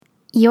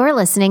You're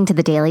listening to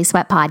the Daily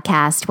Sweat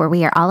Podcast, where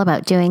we are all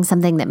about doing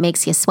something that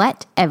makes you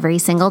sweat every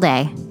single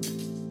day.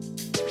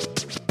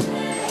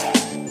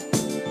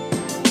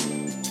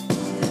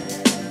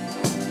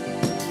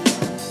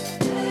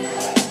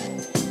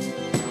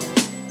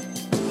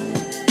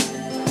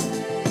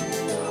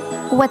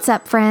 What's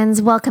up,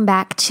 friends? Welcome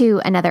back to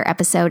another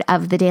episode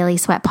of the Daily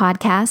Sweat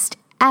Podcast.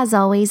 As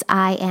always,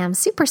 I am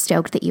super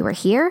stoked that you are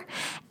here,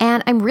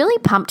 and I'm really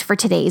pumped for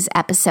today's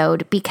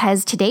episode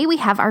because today we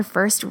have our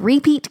first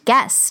repeat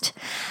guest.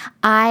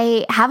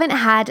 I haven't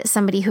had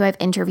somebody who I've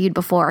interviewed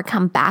before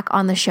come back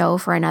on the show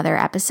for another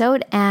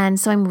episode, and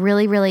so I'm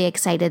really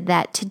excited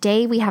that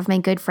today we have my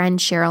good friend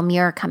Cheryl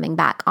Muir coming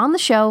back on the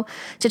show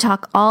to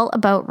talk all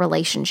about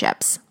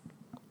relationships.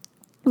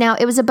 Now,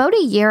 it was about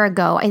a year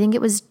ago, I think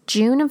it was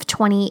June of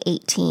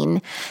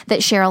 2018,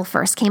 that Cheryl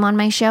first came on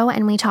my show,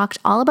 and we talked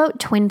all about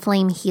twin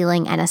flame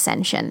healing and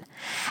ascension.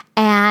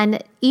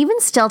 And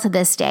even still to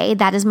this day,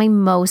 that is my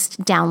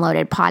most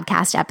downloaded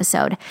podcast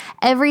episode.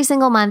 Every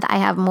single month, I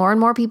have more and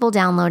more people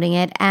downloading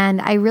it,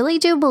 and I really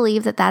do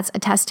believe that that's a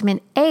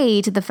testament,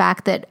 A, to the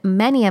fact that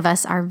many of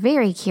us are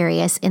very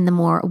curious in the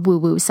more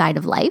woo-woo side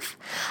of life,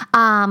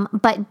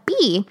 but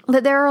B,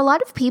 that there are a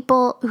lot of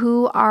people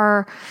who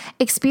are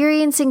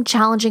experiencing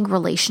challenging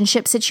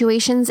relationship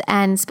situations,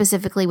 and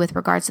specifically with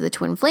regards to the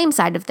twin flame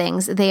side of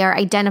things, they are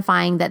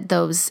identifying that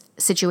those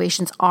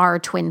situations are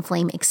twin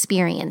flame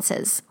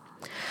experiences.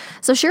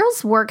 So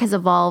Cheryl's work has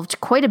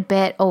evolved quite a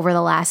bit over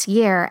the last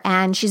year,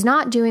 and she's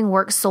not doing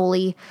work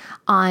solely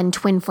on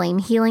twin flame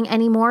healing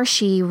anymore.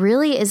 She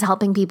really is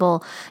helping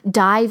people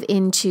dive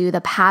into the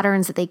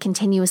patterns that they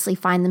continuously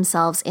find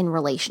themselves in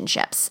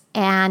relationships.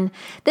 And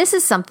this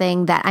is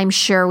something that I'm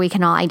sure we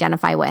can all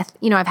identify with.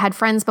 You know, I've had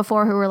friends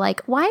before who were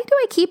like, why do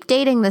I keep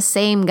dating the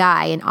same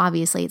guy? And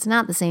obviously it's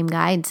not the same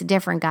guy, it's a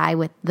different guy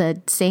with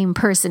the same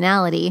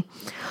personality.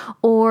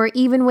 Or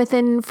even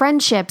within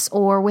friendships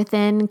or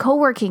within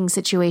co-working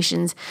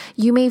situations,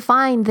 you may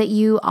find that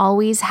you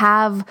always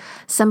have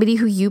somebody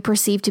who you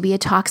perceive to be a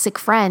toxic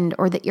friend,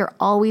 or that you're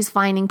always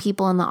finding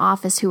people in the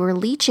office who are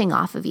leeching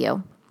off of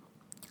you.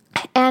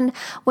 And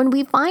when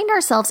we find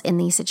ourselves in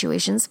these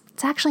situations,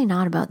 it's actually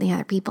not about the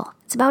other people.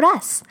 It's about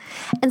us.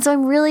 And so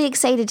I'm really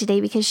excited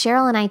today because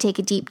Cheryl and I take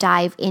a deep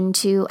dive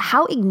into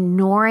how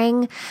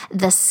ignoring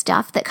the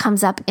stuff that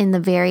comes up in the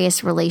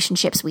various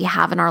relationships we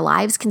have in our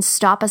lives can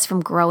stop us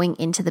from growing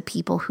into the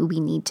people who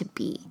we need to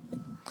be.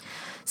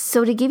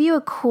 So to give you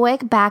a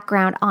quick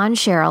background on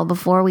Cheryl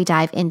before we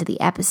dive into the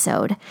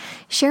episode,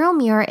 Cheryl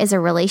Muir is a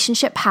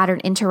relationship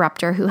pattern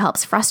interrupter who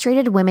helps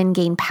frustrated women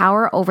gain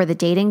power over the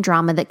dating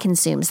drama that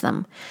consumes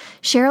them.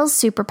 Cheryl's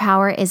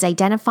superpower is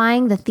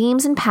identifying the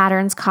themes and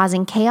patterns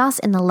causing chaos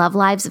in the love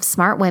lives of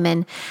smart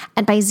women,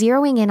 and by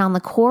zeroing in on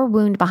the core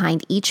wound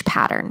behind each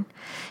pattern.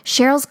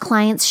 Cheryl's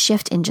clients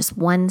shift in just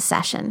one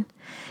session.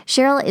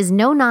 Cheryl is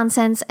no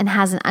nonsense and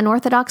has an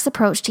unorthodox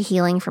approach to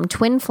healing from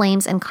twin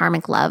flames and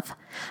karmic love.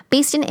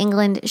 Based in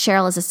England,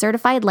 Cheryl is a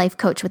certified life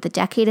coach with a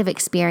decade of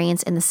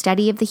experience in the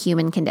study of the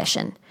human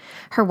condition.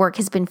 Her work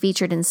has been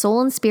featured in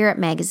Soul and Spirit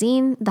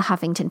magazine, The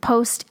Huffington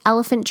Post,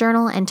 Elephant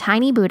Journal, and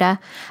Tiny Buddha,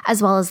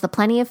 as well as the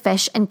Plenty of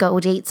Fish and Go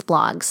Dates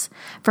blogs.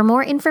 For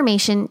more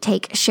information,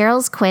 take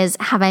Cheryl's quiz,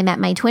 Have I Met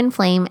My Twin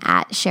Flame,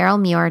 at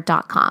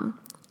cherylmuir.com.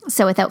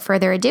 So without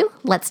further ado,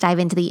 let's dive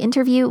into the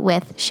interview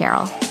with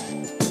Cheryl.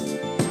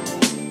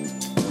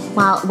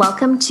 Well,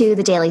 welcome to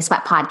the Daily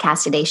Sweat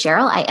Podcast today,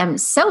 Cheryl. I am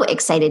so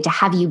excited to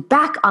have you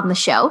back on the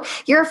show.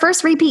 You're a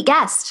first repeat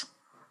guest.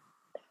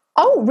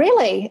 Oh,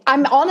 really?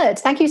 I'm honored.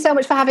 Thank you so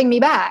much for having me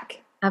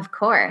back. Of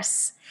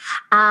course.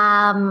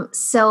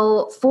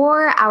 So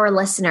for our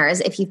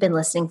listeners, if you've been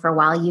listening for a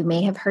while, you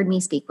may have heard me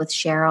speak with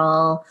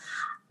Cheryl.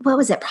 What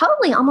was it?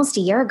 Probably almost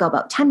a year ago,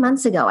 about 10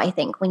 months ago, I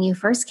think, when you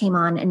first came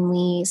on and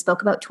we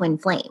spoke about twin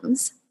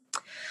flames.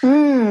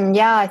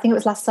 Yeah, I think it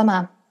was last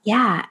summer.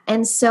 Yeah.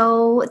 And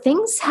so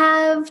things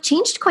have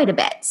changed quite a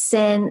bit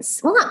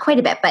since, well, not quite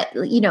a bit, but,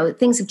 you know,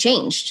 things have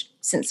changed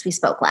since we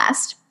spoke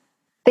last.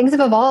 Things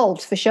have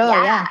evolved for sure.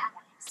 Yeah.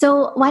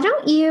 So why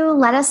don't you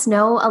let us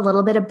know a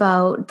little bit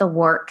about the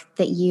work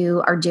that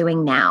you are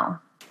doing now?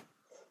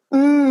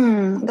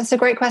 That's a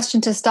great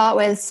question to start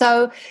with.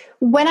 So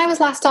when I was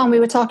last on,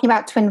 we were talking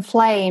about twin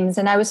flames,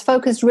 and I was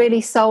focused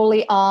really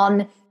solely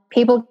on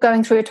people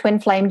going through a twin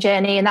flame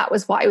journey. And that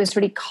was what I was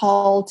really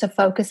called to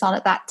focus on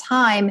at that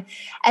time.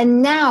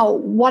 And now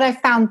what I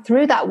found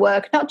through that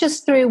work, not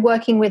just through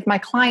working with my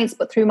clients,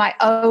 but through my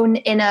own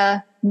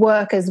inner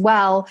work as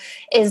well,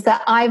 is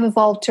that I've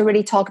evolved to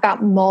really talk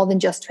about more than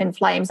just twin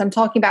flames. I'm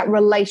talking about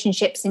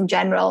relationships in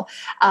general.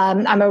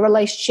 I'm a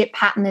relationship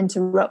pattern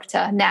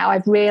interrupter. Now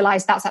I've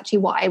realized that's actually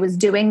what I was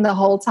doing the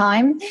whole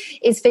time,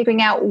 is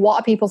figuring out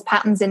what are people's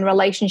patterns in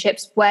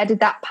relationships. Where did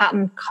that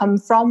pattern come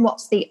from?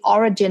 What's the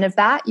origin of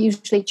that?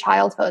 Usually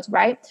childhood,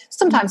 right?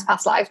 Sometimes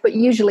past lives, but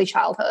usually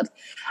childhood.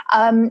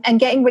 And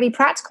getting really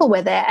practical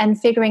with it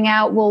and figuring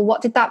out, well,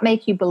 what did that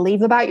make you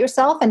believe about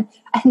yourself? And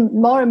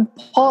more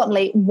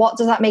importantly, what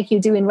does that make you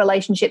do in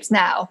relationships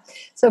now?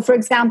 So for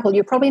example,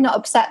 you're probably not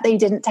upset that he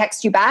didn't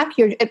text you back.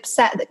 You're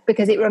upset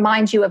because it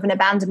reminds you of an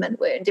abandonment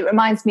wound. It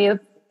reminds you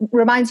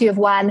of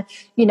when,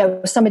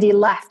 somebody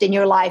left in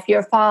your life,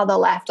 your father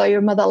left or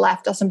your mother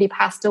left or somebody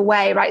passed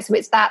away, right? So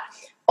it's that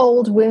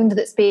old wound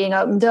that's being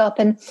opened up.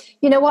 And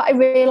what I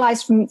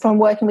realized from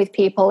working with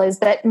people is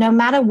that no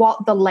matter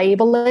what the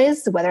label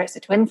is, whether it's a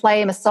twin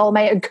flame, a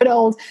soulmate, a good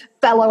old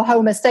fellow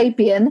Homo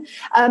sapien,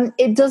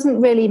 it doesn't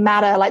really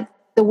matter. Like,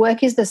 the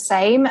work is the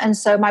same. And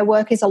so my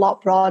work is a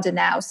lot broader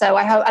now. So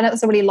I know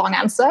that's a really long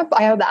answer, but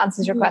I hope that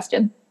answers your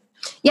question.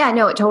 Yeah,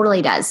 no, it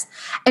totally does.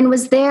 And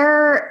was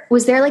there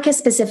like a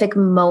specific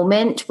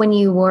moment when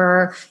you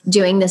were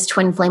doing this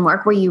twin flame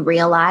work where you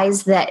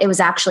realized that it was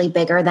actually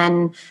bigger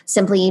than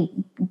simply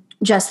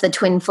just the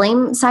twin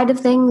flame side of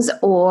things?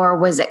 Or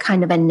was it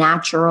kind of a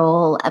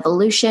natural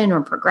evolution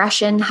or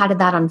progression? How did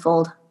that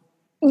unfold?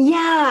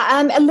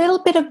 Yeah, a little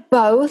bit of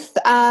both.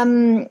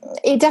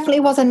 It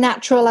definitely was a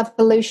natural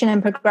evolution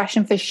and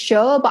progression for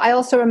sure. But I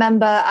also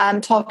remember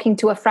talking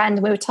to a friend,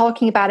 and we were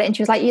talking about it, and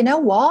she was like, you know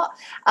what?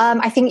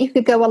 I think you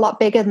could go a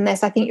lot bigger than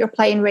this. I think you're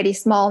playing really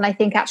small. And I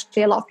think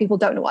actually a lot of people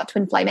don't know what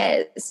twin flame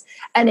is.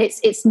 And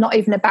it's not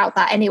even about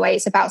that anyway.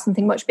 It's about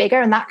something much bigger.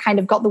 And that kind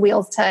of got the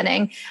wheels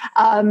turning.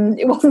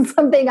 It wasn't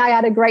something I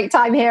had a great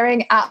time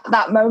hearing at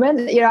that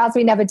moment, as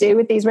we never do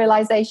with these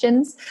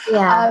realizations.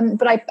 Yeah.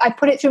 But I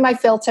put it through my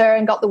filter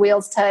and got the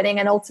wheels turning,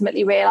 and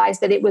ultimately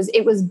realized that it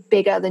was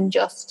bigger than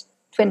just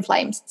twin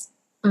flames.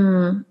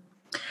 And,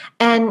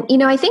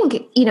 I think,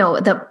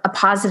 a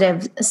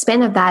positive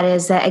spin of that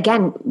is that,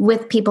 again,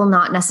 with people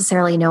not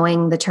necessarily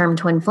knowing the term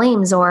twin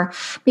flames, or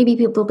maybe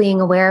people being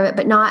aware of it,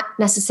 but not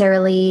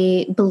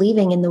necessarily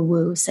believing in the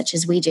woo, such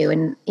as we do,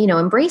 and,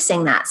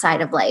 embracing that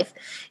side of life,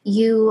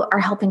 you are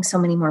helping so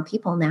many more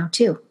people now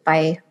too,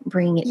 by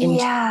bringing it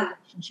into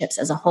relationships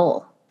as a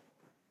whole.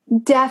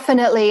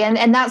 Definitely.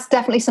 And that's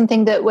definitely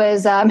something that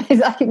was,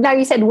 now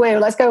you said woo,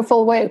 let's go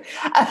full woo.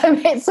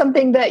 It's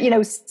something that,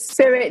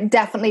 spirit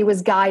definitely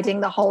was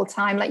guiding the whole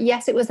time. Like,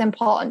 yes, it was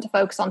important to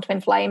focus on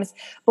twin flames,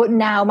 but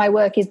now my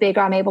work is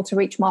bigger. I'm able to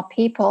reach more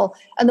people.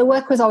 And the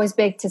work was always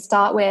big to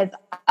start with.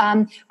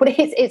 But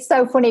it's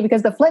so funny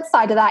because the flip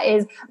side of that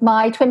is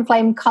my twin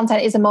flame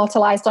content is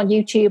immortalized on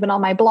YouTube and on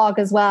my blog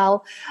as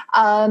well.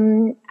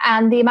 And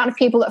the amount of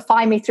people that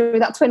find me through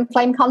that twin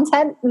flame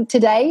content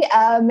today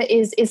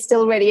is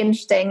still really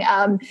interesting.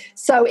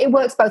 So it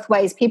works both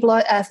ways. People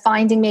are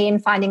finding me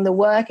and finding the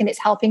work, and it's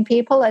helping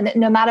people. And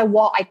no matter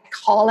what I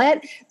call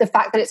it, the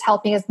fact that it's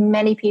helping as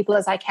many people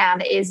as I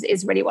can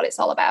is really what it's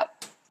all about.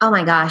 Oh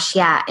my gosh.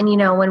 Yeah. And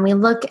when we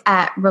look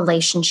at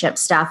relationship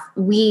stuff,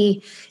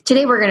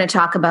 today we're going to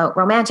talk about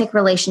romantic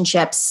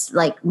relationships,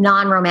 like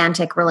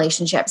non-romantic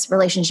relationships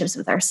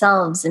with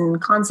ourselves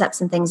and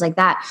concepts and things like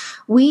that.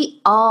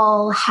 We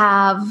all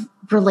have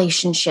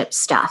relationship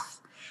stuff,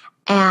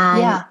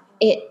 and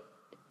it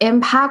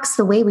impacts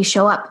the way we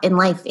show up in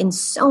life in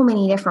so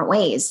many different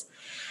ways.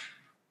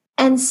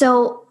 And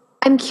so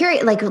I'm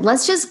curious, like,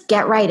 let's just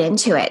get right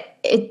into it.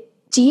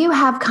 Do you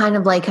have kind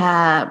of like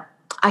a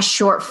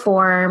short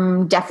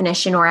form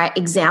definition or an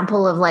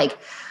example of like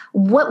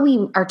what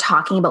we are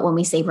talking about when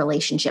we say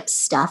relationship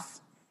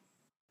stuff?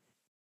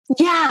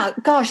 Yeah,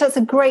 gosh, that's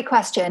a great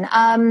question.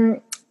 Okay,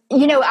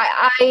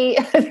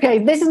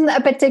 this isn't a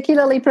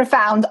particularly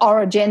profound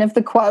origin of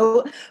the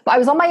quote, but I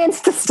was on my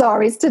Insta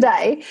stories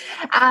today,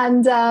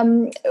 and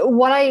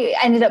what I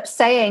ended up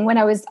saying when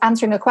I was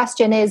answering a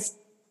question is,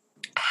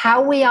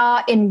 how we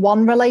are in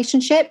one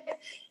relationship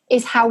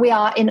is how we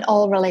are in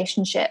all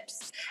relationships.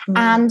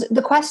 And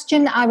the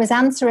question I was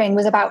answering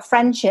was about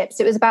friendships.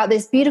 It was about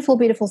this beautiful,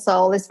 beautiful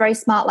soul, this very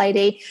smart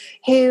lady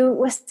who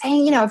was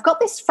saying, I've got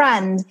this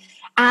friend,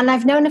 and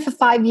I've known her for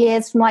 5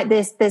 years from like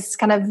this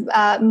kind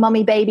of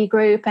mummy baby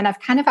group, and I've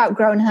kind of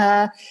outgrown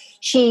her.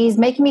 She's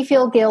making me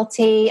feel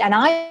guilty, and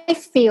I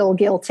feel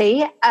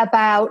guilty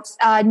about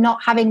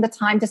not having the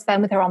time to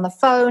spend with her on the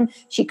phone.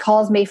 She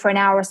calls me for an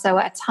hour or so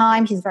at a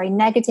time. She's very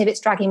negative.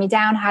 It's dragging me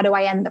down. How do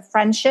I end the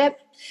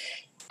friendship?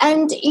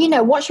 And,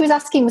 what she was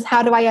asking was,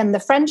 how do I end the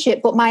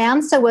friendship? But my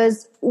answer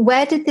was,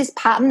 where did this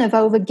pattern of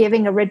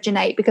overgiving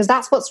originate? Because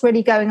that's what's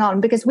really going on.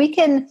 Because we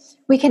can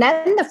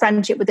end the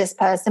friendship with this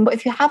person, but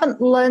if you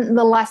haven't learned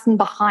the lesson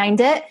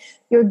behind it,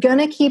 you're going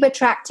to keep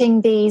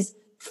attracting these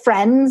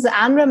friends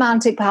and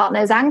romantic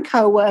partners and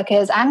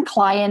co-workers and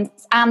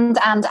clients and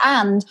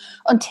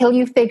until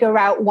you figure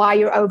out why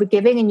you're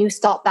overgiving and you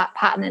stop that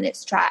pattern in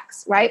its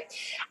tracks, right?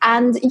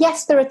 And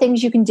yes, there are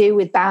things you can do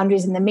with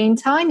boundaries in the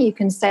meantime. You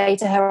can say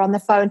to her on the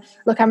phone,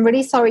 look, I'm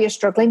really sorry you're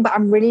struggling, but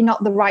I'm really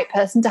not the right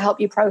person to help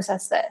you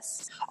process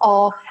this.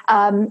 Or,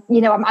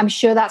 I'm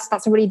sure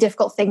that's a really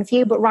difficult thing for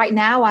you, but right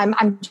now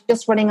I'm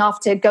just running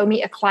off to go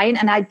meet a client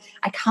and I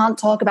can't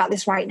talk about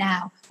this right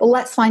now. Well,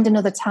 let's find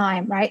another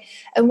time, right?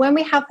 And when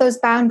we have those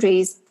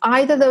boundaries,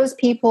 either those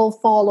people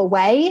fall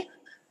away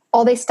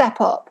or they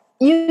step up.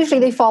 Usually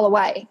they fall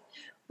away.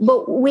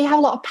 But we have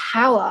a lot of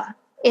power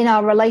in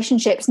our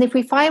relationships. And if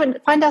we find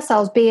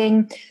ourselves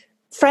being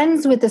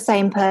friends with the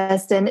same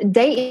person,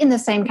 dating the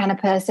same kind of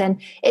person,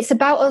 it's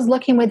about us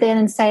looking within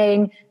and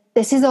saying,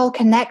 this is all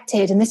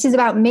connected and this is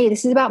about me.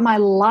 This is about my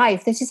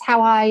life. This is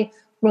how I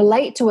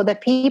relate to other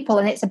people.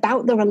 And it's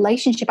about the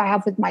relationship I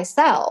have with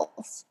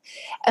myself.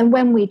 And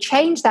when we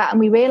change that and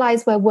we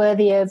realize we're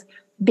worthy of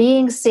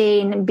being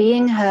seen,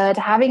 being heard,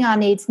 having our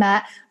needs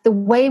met, the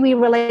way we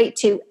relate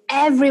to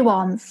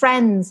everyone,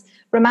 friends,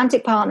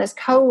 romantic partners,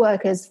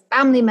 co-workers,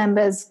 family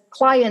members,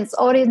 clients,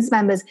 audience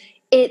members,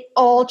 it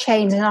all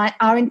changes. And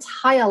our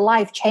entire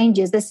life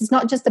changes. This is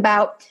not just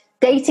about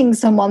dating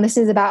someone. This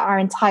is about our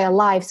entire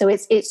life. So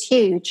it's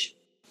huge.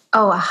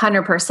 Oh,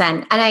 100%.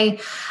 And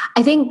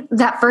I think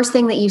that first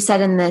thing that you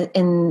said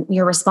in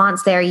your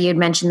response there, you had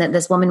mentioned that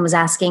this woman was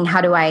asking,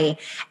 how do I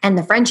end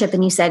the friendship?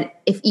 And you said,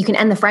 if you can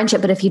end the friendship,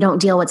 but if you don't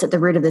deal what's at the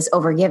root of this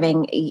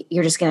overgiving,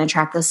 you're just going to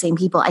attract those same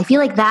people. I feel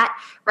like that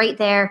right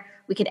there,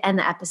 we could end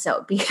the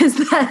episode, because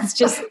that's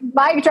just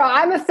mic drop.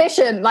 I'm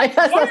efficient. Like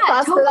that's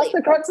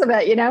the crux of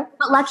it, you know?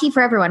 But lucky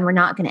for everyone, we're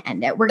not going to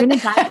end it. We're going to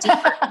dive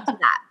deeper into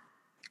that.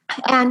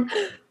 And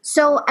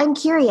so I'm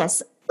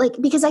curious, like,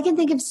 because I can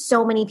think of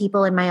so many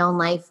people in my own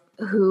life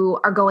who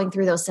are going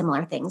through those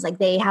similar things. Like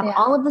they have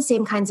all of the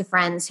same kinds of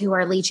friends who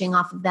are leeching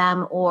off of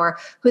them, or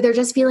who they're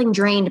just feeling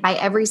drained by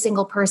every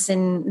single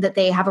person that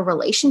they have a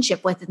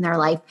relationship with in their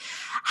life.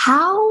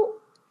 How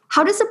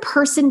does a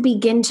person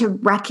begin to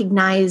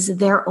recognize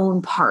their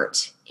own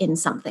part in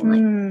something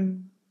like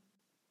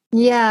that?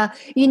 Yeah.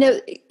 You know,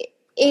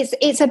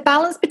 it's a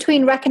balance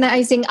between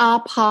recognizing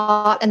our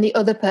part and the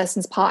other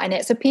person's part in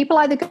it. So people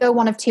either go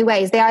one of two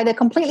ways. They either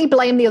completely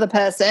blame the other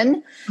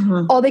person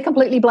or they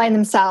completely blame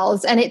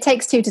themselves. And it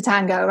takes two to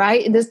tango,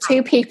 right? There's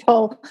two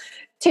people,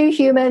 two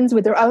humans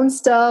with their own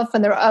stuff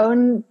and their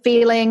own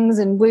feelings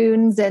and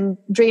wounds and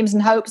dreams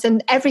and hopes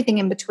and everything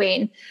in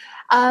between.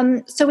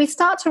 So we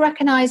start to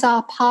recognize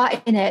our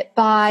part in it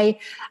by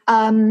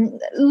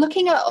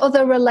looking at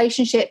other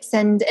relationships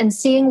and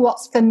seeing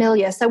what's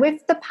familiar. So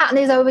if the pattern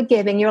is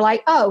overgiving, you're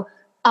like, oh,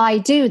 I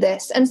do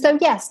this. And so,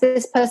 yes,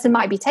 this person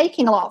might be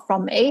taking a lot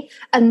from me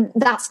and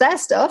that's their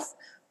stuff,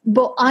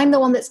 but I'm the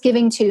one that's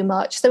giving too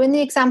much. So in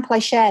the example I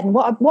shared, and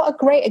what a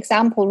great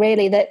example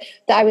really that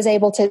I was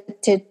able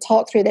to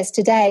talk through this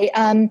today.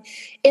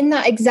 In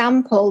that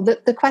example,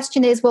 the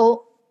question is,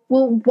 well,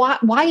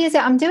 why is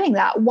it I'm doing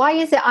that? Why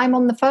is it I'm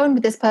on the phone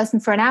with this person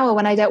for an hour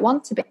when I don't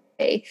want to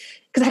be?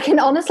 Because I can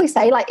honestly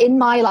say, like in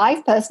my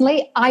life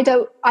personally, I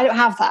don't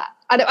have that.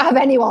 I don't have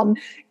anyone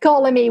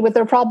calling me with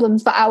their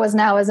problems for hours and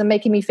hours and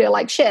making me feel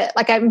like shit.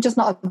 Like I'm just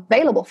not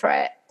available for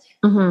it.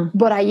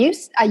 But I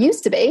used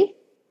to be.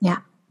 Yeah.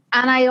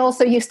 And I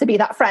also used to be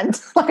that friend.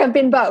 Like I've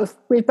been both.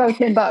 We've both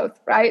been both,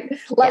 right?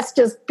 Let's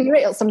just be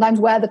real. Sometimes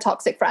we're the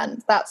toxic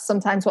friend. That's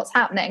sometimes what's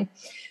happening.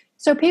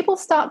 So people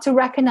start to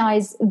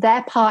recognize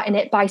their part in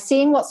it by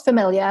seeing what's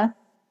familiar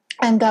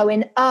and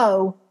going,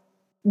 oh,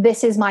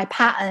 this is my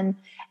pattern.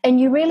 And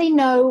you really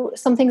know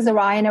something's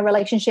awry in a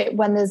relationship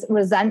when there's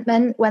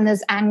resentment, when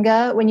there's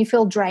anger, when you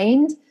feel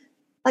drained.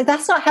 Like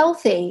that's not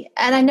healthy.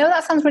 And I know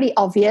that sounds really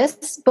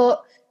obvious,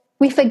 but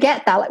we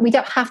forget that. Like we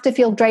don't have to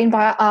feel drained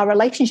by our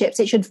relationships.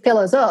 It should fill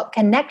us up.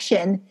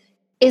 Connection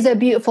is a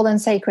beautiful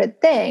and sacred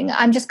thing.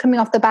 I'm just coming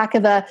off the back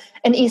of an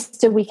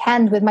Easter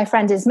weekend with my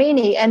friend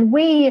Ismini, and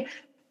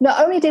not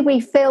only did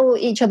we fill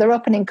each other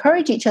up and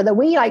encourage each other,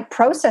 we like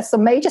processed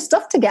some major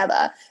stuff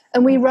together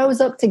and we rose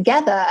up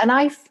together. And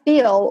I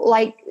feel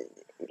like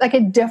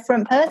a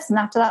different person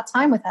after that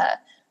time with her.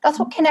 That's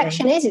what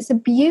connection is. It's a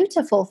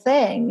beautiful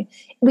thing.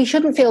 We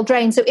shouldn't feel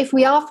drained. So if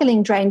we are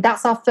feeling drained,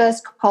 that's our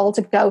first call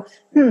to go,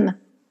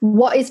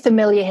 what is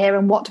familiar here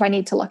and what do I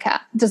need to look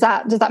at? Does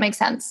that make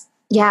sense?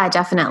 Yeah,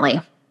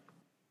 definitely.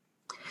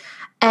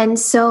 And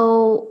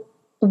so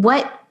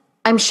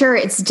I'm sure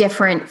it's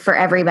different for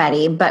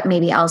everybody, but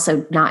maybe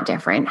also not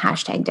different.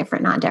 #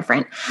 different, not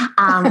different.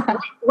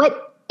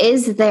 What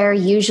is there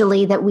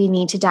usually that we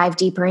need to dive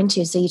deeper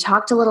into? So you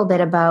talked a little bit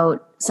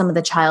about some of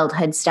the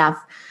childhood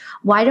stuff.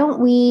 Why don't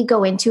we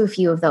go into a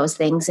few of those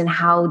things and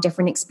how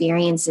different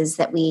experiences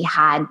that we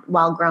had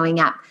while growing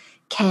up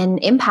can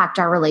impact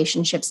our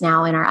relationships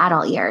now in our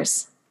adult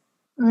years?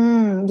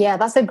 Yeah,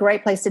 that's a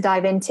great place to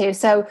dive into.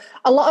 So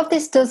a lot of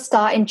this does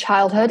start in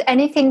childhood,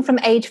 anything from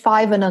age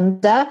 5 and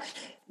under.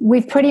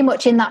 We've pretty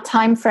much in that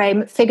time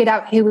frame figured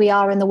out who we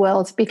are in the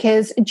world,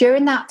 because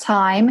during that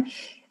time,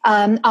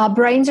 our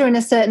brains are in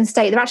a certain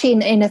state. They're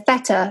actually in a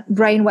theta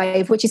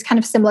brainwave, which is kind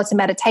of similar to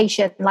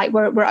meditation. Like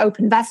we're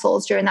open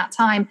vessels during that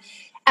time.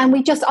 And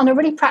we just, on a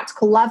really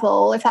practical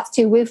level, if that's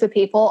too woo for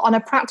people, on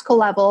a practical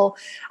level,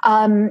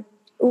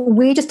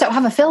 we just don't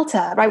have a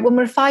filter, right? When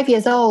we're 5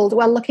 years old,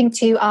 we're looking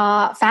to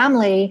our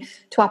family,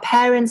 to our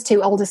parents,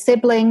 to older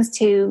siblings,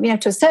 to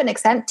a certain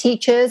extent,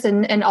 teachers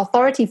and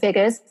authority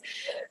figures.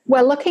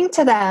 We're looking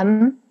to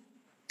them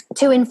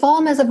to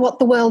inform us of what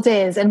the world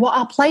is and what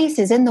our place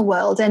is in the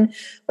world. And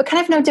we're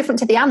kind of no different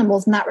to the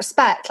animals in that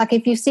respect. Like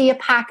if you see a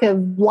pack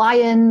of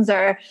lions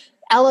or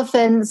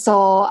elephants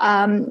or,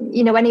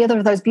 any other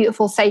of those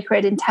beautiful,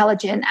 sacred,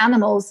 intelligent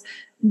animals,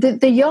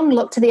 the young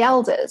look to the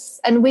elders.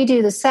 And we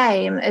do the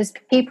same as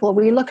people.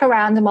 We look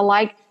around and we're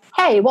like,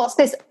 hey, what's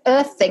this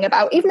earth thing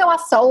about? Even though our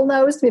soul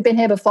knows we've been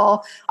here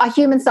before, our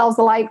human selves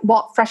are like,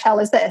 what fresh hell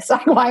is this?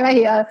 Like, why am I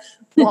here?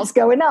 What's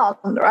going on,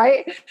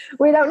 right?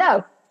 We don't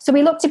know. So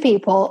we look to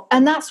people,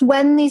 and that's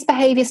when these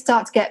behaviors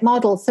start to get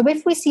modeled. So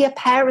if we see a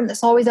parent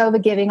that's always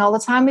overgiving all the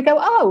time, we go,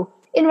 oh,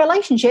 in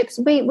relationships,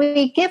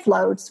 we give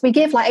loads. We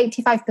give like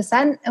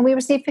 85% and we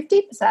receive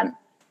 50%.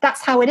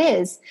 That's how it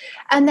is.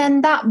 And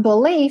then that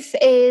belief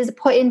is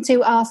put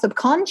into our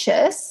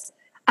subconscious,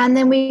 and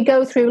then we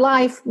go through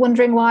life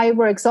wondering why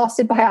we're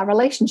exhausted by our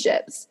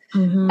relationships.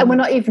 And we're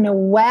not even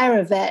aware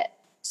of it.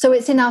 So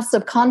it's in our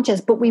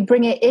subconscious, but we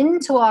bring it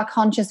into our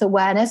conscious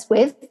awareness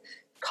with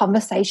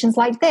conversations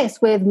like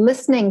this, with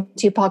listening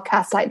to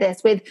podcasts like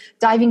this, with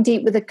diving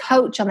deep with a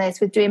coach on this,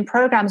 with doing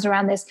programs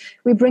around this.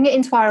 We bring it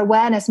into our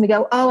awareness and we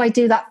go, oh, I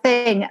do that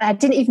thing. And I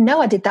didn't even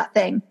know I did that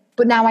thing,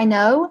 but now I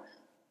know,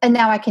 and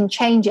now I can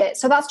change it.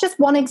 So that's just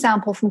one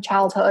example from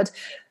childhood.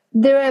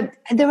 There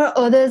are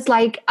others.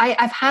 Like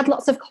I've had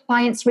lots of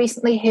clients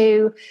recently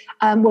who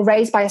were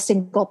raised by a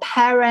single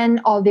parent,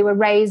 or they were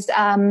raised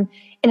in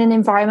an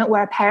environment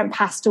where a parent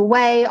passed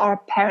away, or a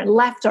parent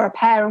left, or a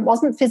parent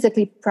wasn't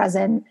physically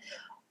present.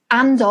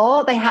 And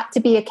or they had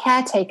to be a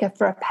caretaker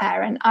for a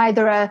parent,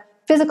 either a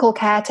physical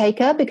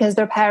caretaker because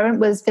their parent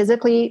was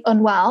physically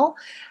unwell,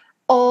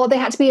 or they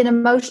had to be an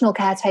emotional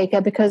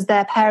caretaker because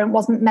their parent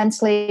wasn't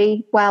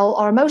mentally well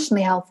or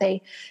emotionally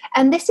healthy.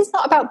 And this is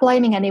not about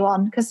blaming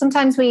anyone, because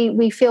sometimes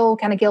we feel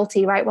kind of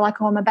guilty, right? We're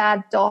like, oh, I'm a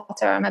bad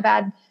daughter, I'm a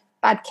bad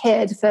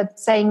kid for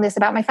saying this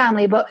about my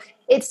family. But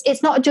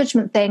it's not a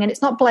judgment thing, and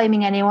it's not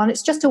blaming anyone.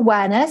 It's just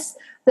awareness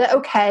that,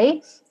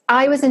 okay,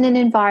 I was in an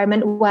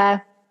environment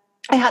where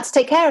I had to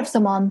take care of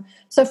someone.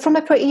 So from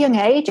a pretty young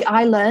age,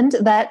 I learned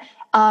that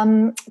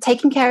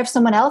taking care of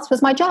someone else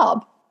was my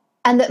job,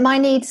 and that my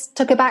needs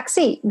took a back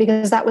seat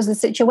because that was the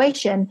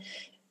situation.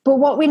 But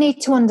what we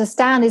need to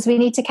understand is we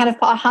need to kind of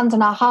put our hand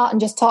on our heart and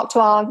just talk to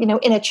our,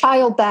 inner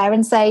child there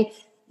and say,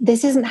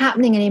 this isn't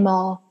happening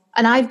anymore.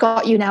 And I've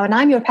got you now, and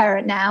I'm your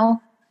parent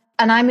now.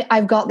 And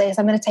I've got this.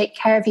 I'm going to take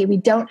care of you. We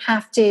don't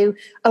have to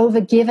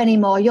overgive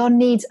anymore. Your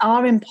needs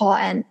are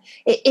important.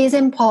 It is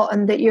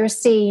important that you're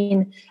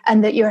seen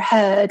and that you're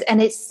heard,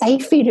 and it's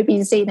safe for you to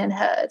be seen and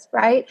heard,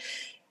 right?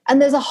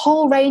 And there's a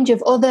whole range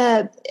of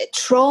other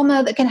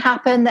trauma that can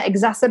happen that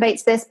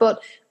exacerbates this,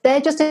 but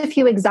they're just a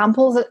few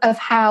examples of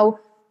how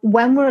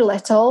when we're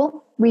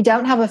little, we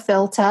don't have a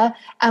filter,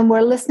 and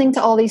we're listening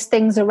to all these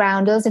things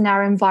around us in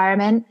our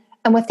environment,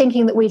 and we're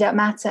thinking that we don't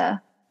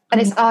matter. And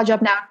it's our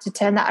job now to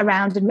turn that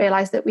around and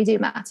realize that we do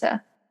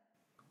matter.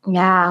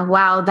 Yeah.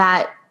 Wow.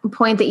 That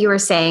point that you were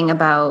saying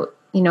about,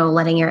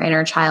 letting your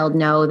inner child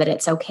know that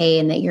it's okay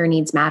and that your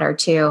needs matter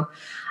too.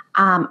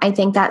 I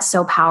think that's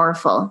so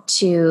powerful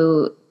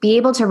to be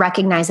able to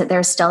recognize that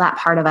there's still that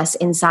part of us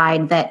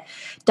inside that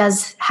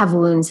does have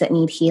wounds that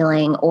need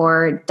healing,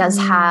 or does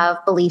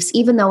have beliefs,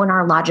 even though in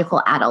our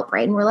logical adult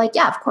brain, we're like,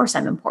 yeah, of course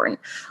I'm important.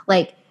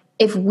 Like,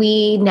 if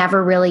we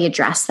never really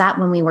addressed that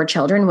when we were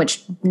children,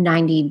 which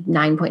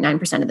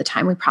 99.9% of the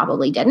time we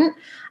probably didn't,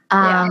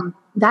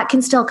 that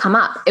can still come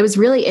up. It was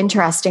really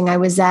interesting. I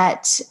was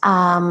at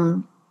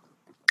a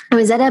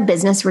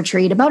business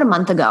retreat about a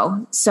month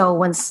ago. So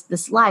once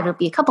this live, it'll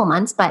be a couple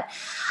months. But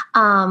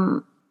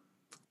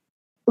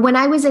when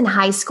I was in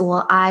high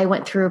school, I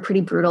went through a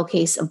pretty brutal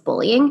case of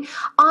bullying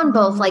on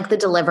both like the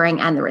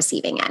delivering and the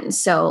receiving end.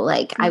 So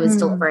like I was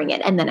delivering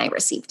it and then I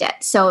received it.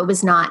 So it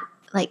was not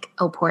like,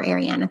 oh, poor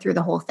Ariana through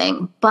the whole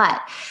thing.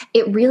 But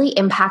it really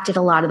impacted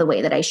a lot of the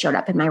way that I showed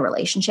up in my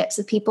relationships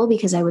with people,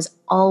 because I was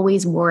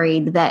always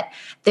worried that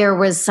there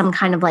was some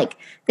kind of like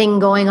thing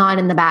going on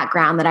in the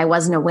background that I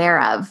wasn't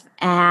aware of.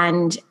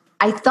 And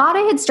I thought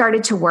I had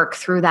started to work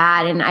through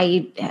that. And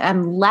I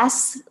am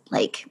less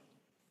like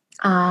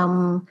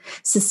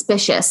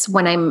suspicious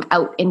when I'm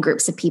out in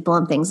groups of people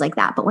and things like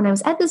that. But when I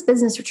was at this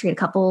business retreat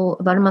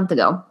about a month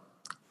ago,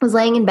 I was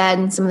laying in bed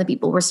and some of the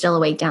people were still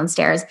awake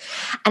downstairs,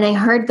 and I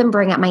heard them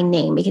bring up my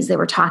name because they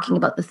were talking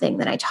about the thing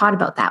that I taught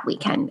about that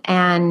weekend.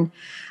 And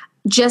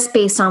just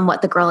based on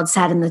what the girl had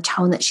said and the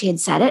tone that she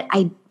had said it,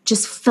 I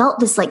just felt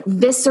this like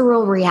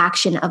visceral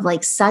reaction of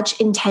like such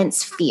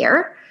intense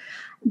fear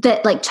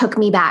that like took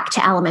me back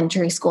to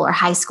elementary school or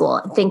high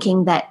school,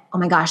 thinking that, oh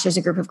my gosh, there's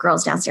a group of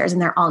girls downstairs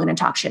and they're all going to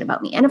talk shit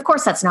about me. And of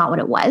course, that's not what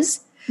it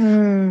was.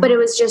 But it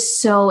was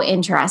just so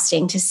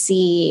interesting to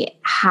see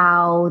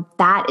how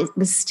that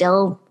was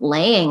still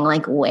laying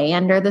like way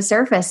under the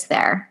surface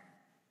there.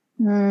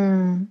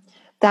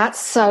 That's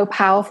so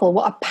powerful.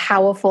 What a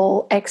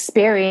powerful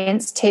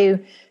experience to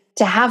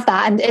have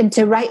that and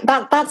to write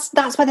that.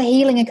 That's where the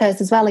healing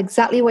occurs as well.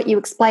 Exactly what you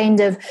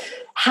explained of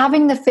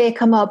having the fear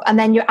come up, and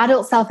then your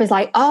adult self is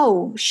like,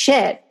 oh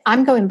shit,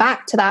 I'm going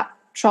back to that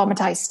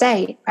traumatized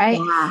state, right?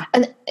 Yeah.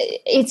 And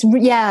it's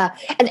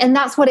and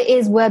that's what it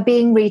is. We're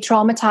being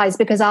re-traumatized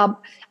because our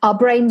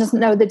brain doesn't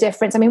know the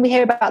difference. I mean, we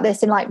hear about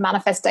this in like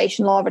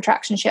manifestation, law of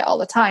attraction shit all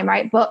the time,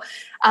 right? But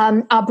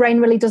our brain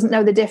really doesn't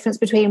know the difference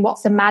between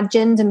what's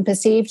imagined and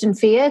perceived and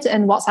feared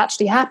and what's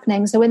actually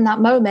happening. So in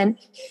that moment,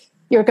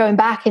 you're going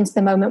back into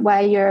the moment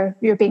where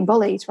you're being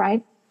bullied,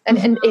 right?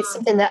 And it's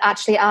something that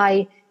actually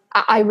I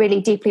I really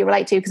deeply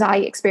relate to, because I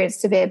experienced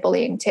severe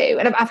bullying too.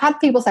 And I've had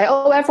people say,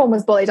 oh, everyone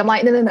was bullied. I'm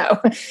like,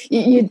 no.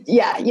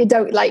 You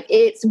don't. Like,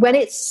 it's when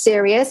it's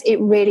serious, it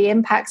really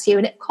impacts you.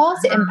 And of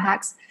course it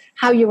impacts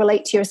how you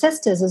relate to your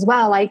sisters as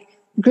well. Like,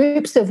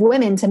 groups of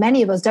women, to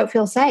many of us, don't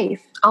feel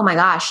safe. Oh my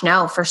gosh,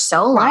 no, for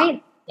so long.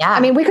 Right? Yeah. I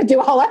mean, we could do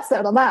a whole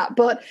episode on that,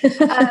 but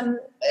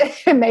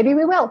maybe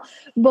we will.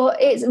 But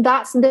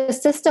that's the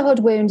sisterhood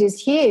wound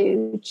is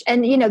huge.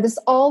 And, there's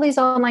all these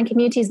online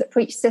communities that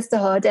preach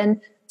sisterhood,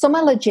 and some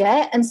are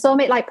legit, and some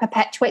it like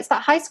perpetuates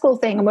that high school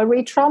thing, and we're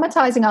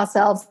re-traumatizing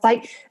ourselves.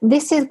 Like,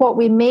 this is what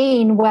we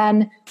mean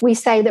when we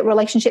say that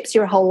relationships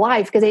your whole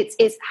life, because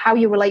it's how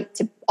you relate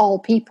to all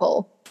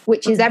people,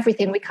 which is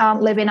everything. We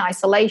can't live in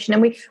isolation,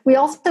 and we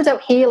also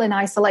don't heal in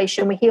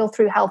isolation. We heal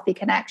through healthy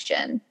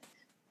connection,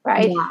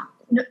 right? Yeah.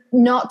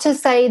 Not to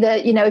say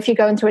that, if you're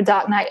going through a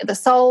dark night of the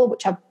soul,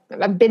 which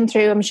I've been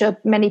through, I'm sure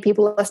many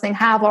people listening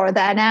have or are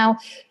there now.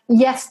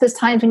 Yes, there's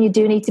times when you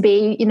do need to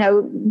be,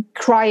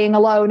 crying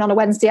alone on a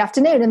Wednesday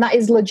afternoon, and that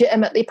is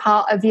legitimately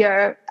part of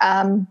your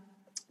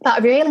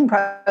healing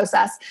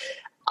process.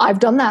 I've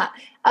done that.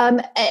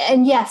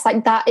 And yes,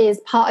 like, that is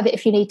part of it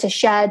if you need to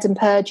shed and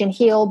purge and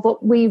heal,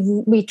 but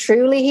we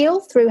truly heal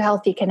through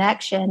healthy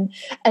connection,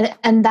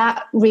 and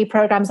that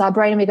reprograms our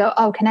brain, and we go,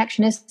 oh,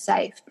 connection is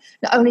safe.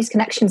 Not only is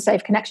connection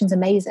safe, connection's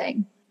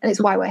amazing, and it's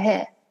why we're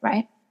here,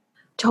 right?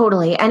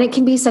 Totally. And it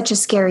can be such a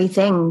scary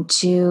thing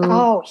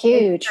to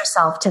huge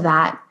yourself to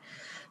that.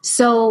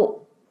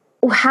 So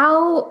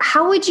how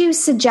would you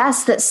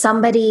suggest that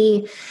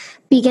somebody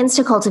begins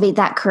to cultivate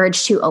that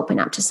courage to open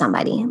up to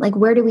somebody? Like,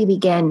 where do we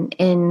begin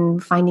in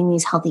finding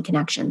these healthy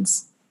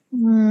connections?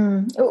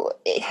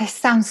 It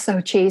sounds so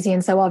cheesy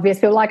and so obvious.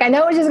 People are like, I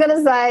know what she's going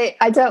to say.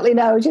 I totally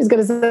know she's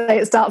going to say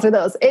it starts with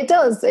us. It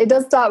does. It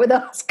does start with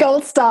us.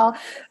 Gold star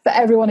for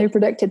everyone who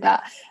predicted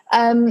that.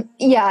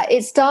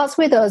 It starts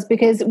with us,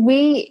 because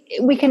we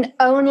can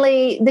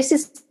only, this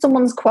is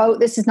someone's quote,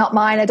 this is not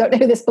mine, I don't know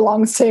who this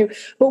belongs to,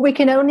 but we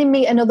can only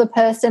meet another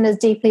person as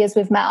deeply as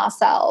we've met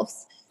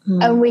ourselves.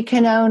 And we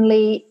can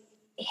only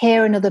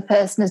hear another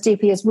person as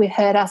deeply as we've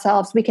heard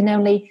ourselves. We can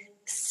only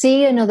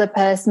see another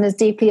person as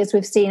deeply as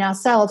we've seen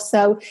ourselves.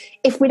 So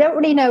if we don't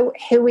really know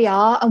who we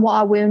are and what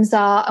our wounds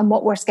are and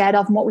what we're scared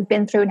of and what we've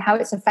been through and how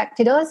it's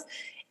affected us,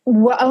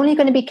 we're only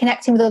going to be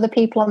connecting with other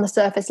people on the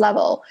surface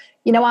level.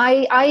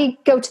 I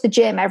go to the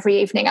gym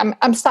every evening.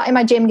 I'm starting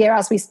my gym gear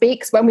as we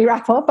speak. So when we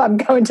wrap up, I'm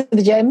going to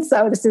the gym.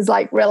 So this is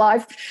like real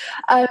life.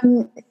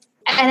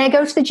 And I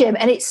go to the gym,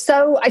 and it's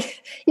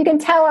you can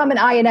tell I'm an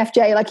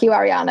INFJ like you,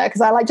 Ariana, because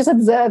I just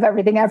observe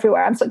everything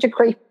everywhere. I'm such a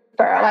creeper.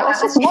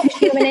 Let's just watch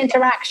human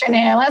interaction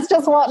here. Let's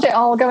just watch it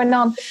all going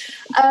on.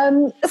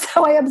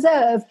 So I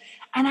observe,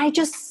 and I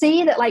just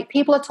see that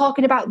people are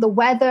talking about the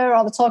weather,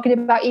 or they're talking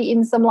about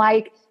eating some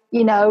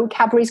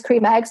Cadbury's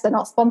cream eggs. They're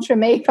not sponsoring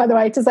me, by the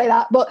way, to say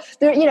that, but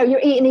they're,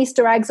 you're eating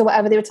Easter eggs or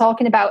whatever they were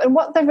talking about. And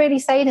what they're really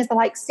saying is they're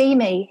like, see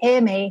me,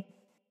 hear me.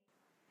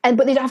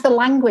 But they don't have the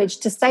language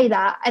to say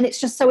that. And it's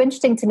just so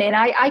interesting to me. And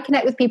I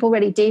connect with people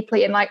really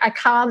deeply, and I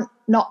can't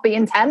not be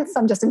intense.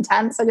 I'm just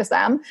intense. I just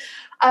am.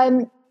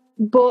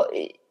 But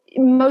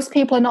most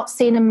people are not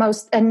seen and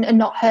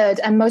not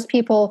heard. And most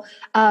people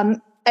are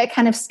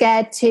kind of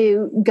scared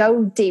to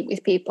go deep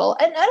with people.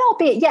 And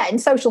albeit, in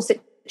social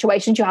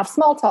situations, you have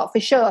small talk for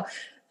sure.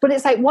 But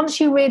it's like, once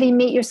you really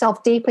meet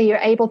yourself deeply, you're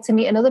able to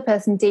meet another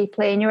person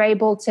deeply, and you're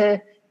able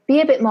to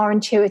be a bit more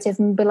intuitive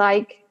and be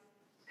like,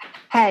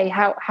 hey,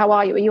 how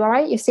are you? Are you all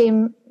right? You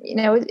seem,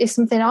 is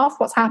something off?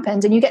 What's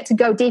happened? And you get to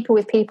go deeper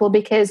with people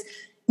because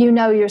you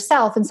know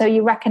yourself. And so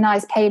you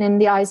recognize pain in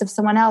the eyes of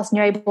someone else, and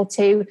you're able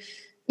to,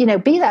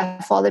 be there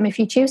for them if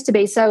you choose to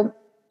be. So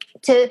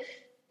to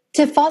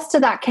foster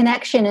that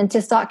connection and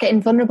to start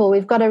getting vulnerable,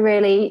 we've got to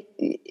really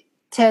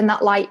turn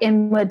that light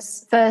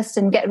inwards first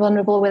and get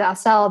vulnerable with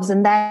ourselves.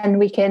 And then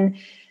we can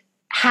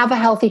have a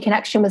healthy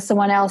connection with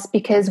someone else,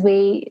 because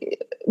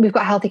we've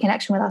got a healthy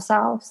connection with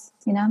ourselves,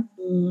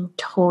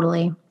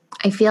 Totally.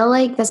 I feel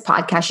like this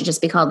podcast should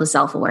just be called the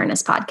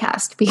Self-Awareness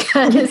Podcast,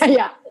 because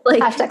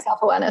hashtag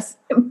self-awareness.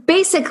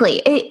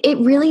 Basically, it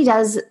really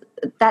does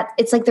that.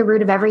 It's like the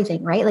root of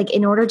everything, right? Like,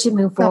 in order to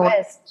move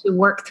forward, to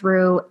work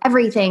through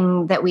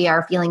everything that we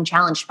are feeling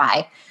challenged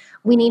by,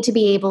 we need to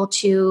be able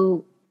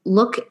to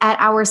look at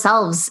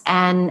ourselves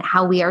and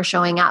how we are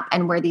showing up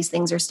and where these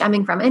things are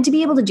stemming from, and to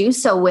be able to do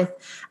so with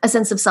a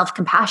sense of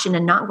self-compassion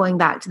and not going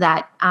back to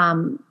that,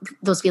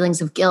 those feelings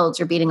of guilt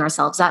or beating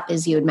ourselves up,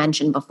 as you had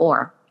mentioned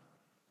before.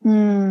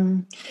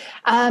 I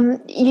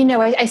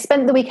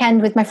spent the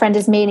weekend with my friend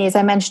Ismini, as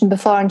I mentioned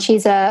before, and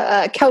she's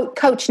a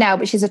coach now,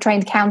 but she's a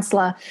trained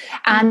counselor.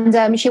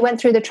 And she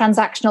went through the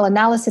transactional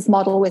analysis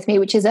model with me,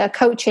 which is a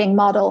coaching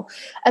model.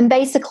 And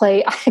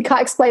basically, I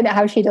can't explain it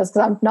how she does,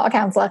 because I'm not a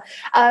counselor.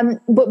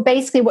 But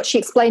basically what she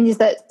explained is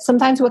that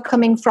sometimes we're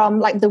coming from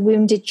the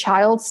wounded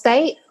child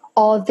state,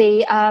 or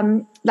the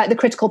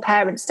critical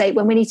parent state,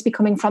 when we need to be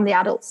coming from the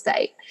adult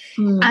state.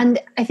 And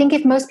I think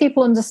if most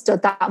people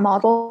understood that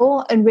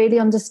model and really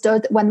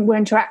understood when we're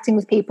interacting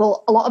with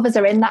people, a lot of us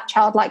are in that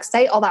childlike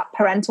state or that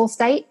parental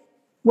state.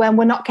 when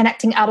we're not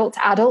connecting adult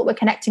to adult, we're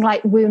connecting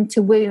like wound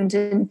to wound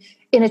and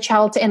inner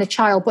child to inner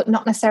child, but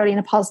not necessarily in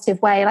a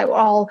positive way. Like we're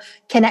all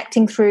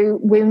connecting through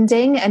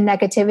wounding and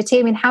negativity.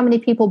 I mean, how many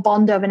people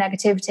bond over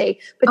negativity,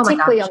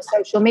 particularly on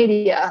social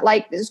media?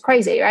 Like, it's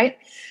crazy, right?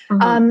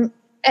 Mm-hmm.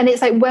 And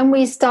it's like when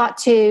we start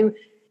to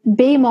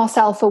be more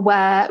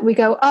self-aware, we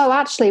go, oh,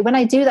 actually, when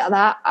I do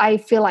that, I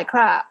feel like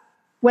crap.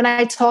 When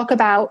I talk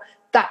about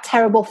that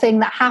terrible thing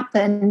that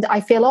happened,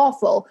 I feel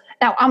awful.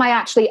 Now, am I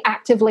actually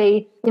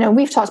actively,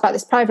 we've talked about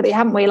this privately,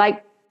 haven't we?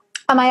 Like,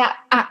 am I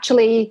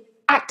actually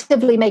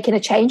actively making a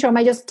change, or am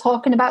I just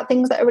talking about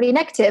things that are really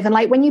negative? And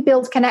like when you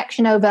build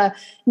connection over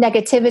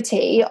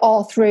negativity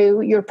or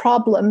through your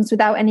problems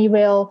without any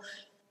real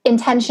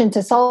intention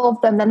to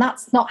solve them, then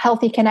that's not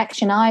healthy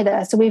connection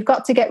either. So we've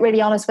got to get really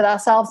honest with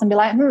ourselves and be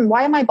like,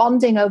 why am I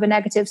bonding over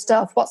negative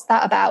stuff? What's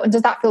that about? And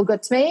does that feel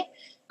good to me?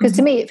 Because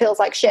to me, it feels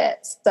like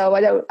shit. So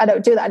I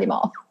don't do that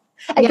anymore.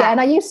 Again,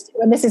 I used to,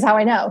 and this is how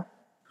I know.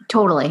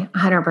 Totally,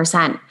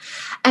 100%.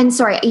 And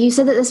sorry, you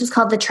said that this was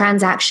called the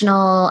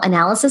transactional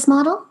analysis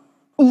model?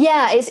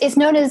 Yeah, it's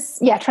known as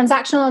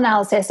transactional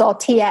analysis, or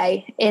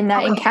TA in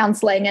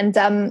counseling. And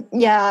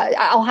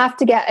I'll have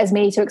to get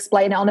Esme to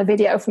explain it on a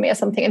video for me or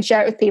something and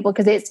share it with people,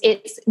 because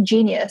it's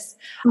genius.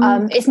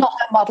 It's not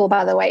a model,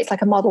 by the way. It's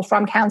like a model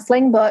from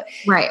counseling, but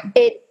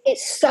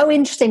it's so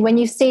interesting when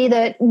you see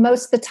that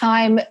most of the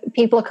time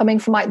people are coming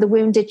from like the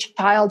wounded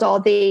child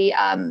or the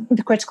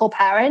critical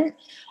parent.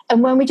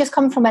 And when we just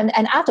come from an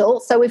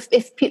adult, so if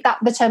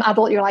the term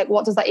adult, you're like,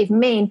 what does that even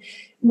mean?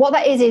 What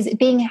that is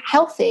being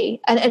healthy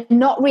and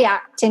not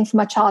reacting from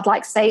a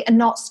childlike state and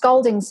not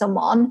scolding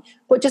someone,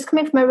 but just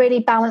coming from a really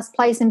balanced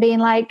place and being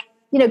like,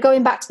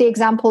 going back to the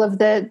example of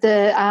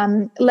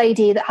the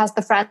lady that has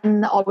the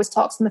friend that always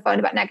talks on the phone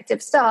about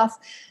negative stuff,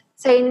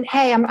 saying,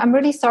 hey, I'm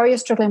really sorry you're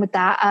struggling with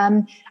that.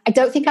 I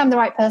don't think I'm the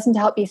right person to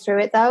help you through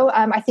it, though.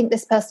 I think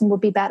this person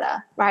would be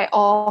better, right?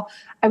 Or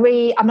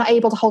I'm not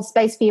able to hold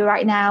space for you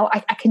right now.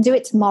 I can do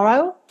it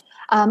tomorrow.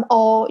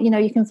 Or,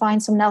 you can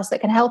find someone else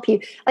that can help you.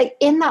 Like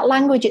in that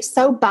language, it's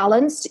so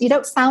balanced. You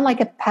don't sound like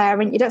a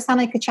parent. You don't sound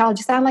like a child.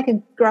 You sound like a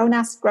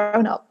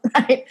grown-up,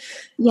 right?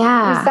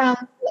 Yeah.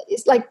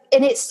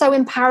 And it's so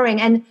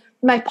empowering. And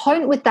my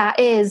point with that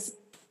is,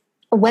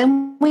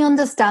 when we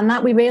understand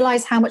that, we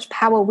realize how much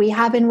power we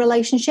have in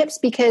relationships,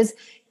 because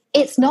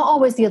it's not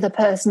always the other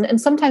person.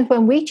 And sometimes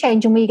when we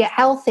change and we get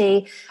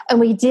healthy and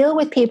we deal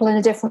with people in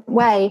a different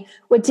way,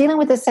 we're dealing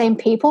with the same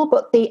people,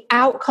 but the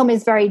outcome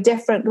is very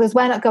different, because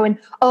we're not going,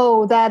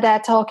 oh, they're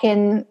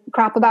talking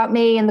crap about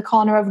me in the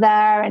corner over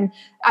there. And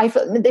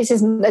this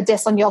isn't a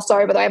diss on your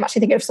story, by the way. I'm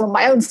actually thinking of some of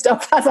my own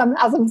stuff as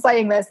I'm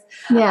saying this.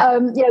 Yeah.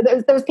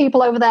 Those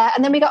people over there.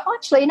 And then we go, oh,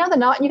 actually, no, they're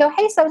not. And you go,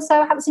 hey,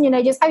 so-and-so, haven't seen you in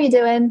ages. How you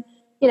doing?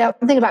 I'm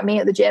thinking about me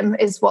at the gym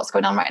is what's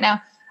going on right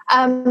now.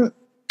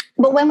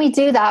 But when we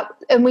do that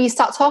and we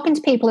start talking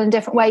to people in a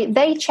different way,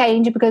 they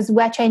change because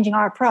we're changing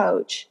our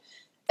approach.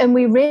 And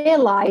we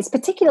realize,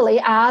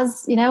 particularly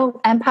as,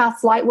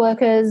 empaths, light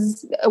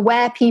workers,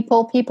 aware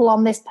people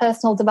on this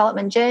personal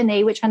development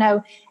journey, which I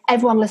know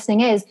everyone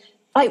listening is,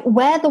 like,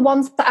 we're the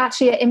ones that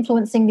actually are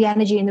influencing the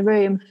energy in the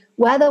room.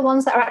 We're the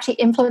ones that are actually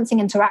influencing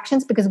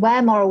interactions because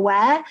we're more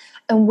aware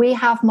and we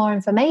have more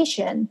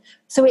information.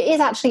 So it is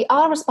actually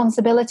our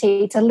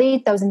responsibility to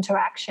lead those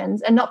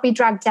interactions and not be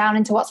dragged down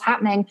into what's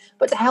happening,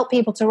 but to help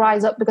people to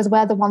rise up because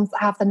we're the ones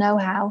that have the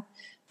know-how.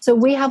 So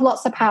we have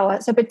lots of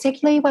power. So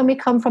particularly when we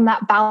come from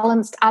that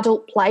balanced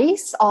adult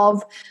place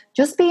of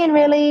just being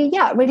really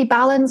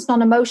balanced,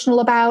 non-emotional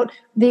about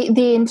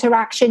the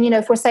interaction.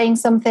 If we're saying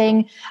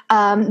something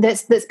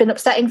that's been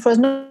upsetting for us,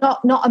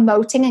 not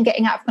emoting and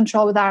getting out of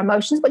control with our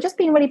emotions, but just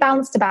being really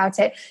balanced about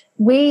it,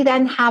 we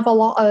then have a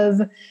lot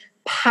of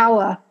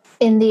power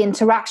in the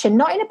interaction,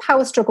 not in a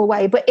power struggle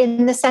way, but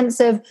in the sense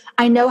of,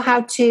 I know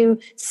how to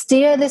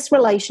steer this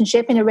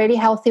relationship in a really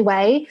healthy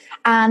way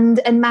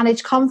and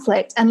manage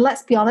conflict. And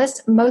let's be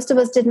honest, most of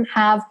us didn't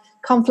have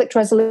conflict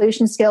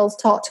resolution skills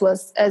taught to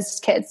us as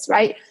kids,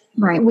 right?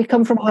 Right. We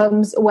come from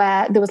homes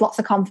where there was lots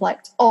of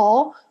conflict,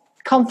 or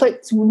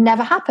conflict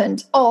never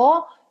happened,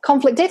 or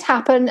conflict did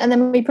happen and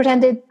then we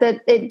pretended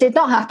that it did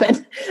not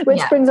happen, which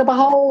brings up a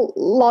whole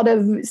lot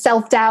of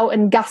self-doubt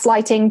and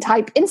gaslighting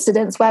type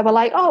incidents where we're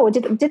like, oh,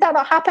 did that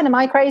not happen? Am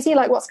I crazy?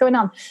 Like, what's going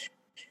on?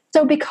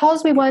 So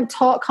because we weren't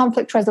taught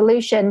conflict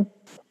resolution,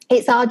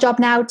 it's our job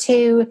now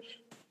to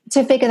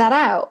figure that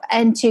out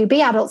and to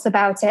be adults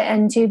about it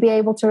and to be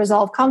able to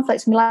resolve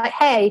conflicts and be like,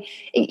 hey,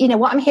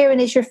 what I'm hearing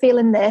is you're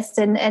feeling this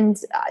and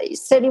it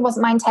certainly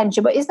wasn't my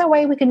intention, but is there a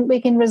way we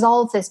can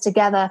resolve this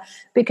together,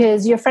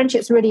 because your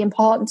friendship's really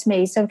important to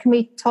me. So can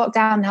we talk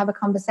down and have a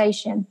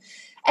conversation?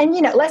 And,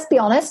 let's be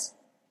honest,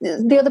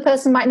 the other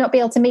person might not be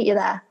able to meet you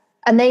there.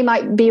 And they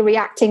might be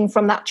reacting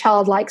from that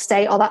childlike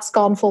state or that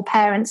scornful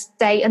parent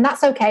state. And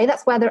that's okay.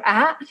 That's where they're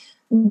at.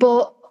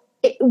 But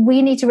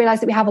we need to realize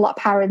that we have a lot of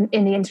power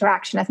in the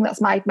interaction. I think that's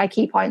my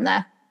key point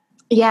there.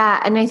 Yeah.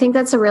 And I think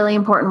that's a really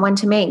important one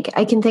to make.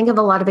 I can think of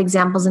a lot of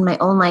examples in my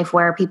own life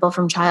where people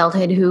from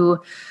childhood who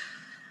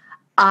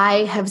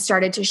I have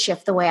started to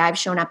shift the way I've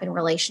shown up in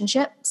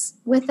relationships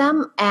with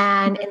them.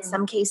 And in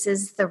some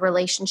cases, the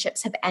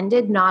relationships have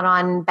ended, not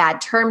on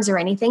bad terms or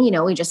anything. You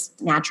know, we just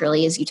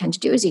naturally, as you tend to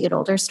do as you get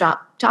older,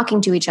 stop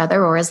talking to each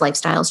other or as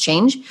lifestyles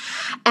change.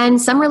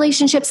 And some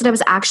relationships that I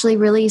was actually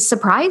really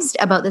surprised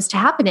about this to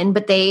happen in,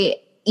 but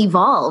they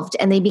evolved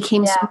and they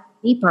became so much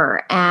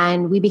deeper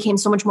and we became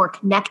so much more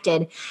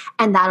connected.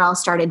 And that all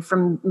started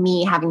from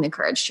me having the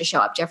courage to show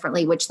up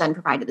differently, which then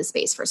provided the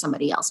space for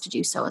somebody else to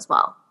do so as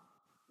well.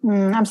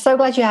 I'm so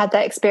glad you had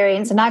that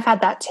experience, and I've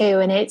had that too,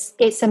 and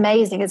it's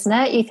amazing, isn't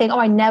it? You think, oh,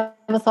 I never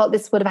thought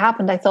this would have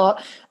happened. I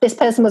thought this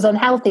person was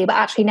unhealthy, but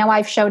actually now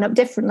I've shown up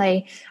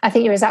differently. I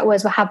think your exact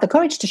words were have the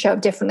courage to show up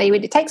differently.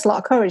 It takes a lot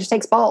of courage. It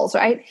takes balls,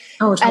 right?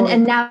 Oh, totally.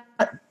 And now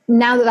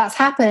that that's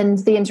happened,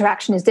 the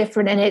interaction is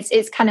different, and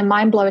it's kind of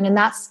mind blowing, and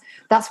that's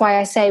why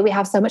I say we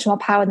have so much more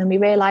power than we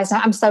realize.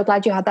 I'm so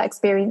glad you had that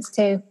experience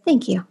too.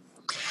 Thank you.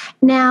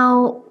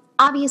 Now,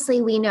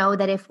 obviously, we know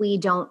that if we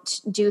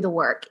don't do the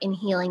work in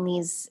healing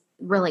these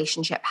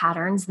relationship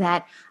patterns,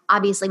 that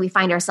obviously we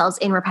find ourselves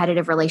in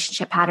repetitive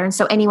relationship patterns.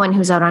 So anyone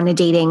who's out on a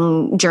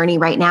dating journey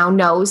right now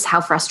knows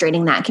how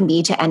frustrating that can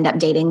be to end up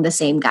dating the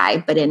same guy,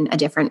 but in a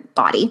different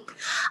body.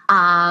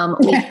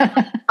 We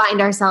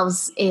find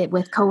ourselves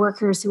with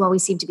coworkers who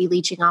always seem to be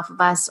leeching off of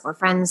us, or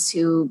friends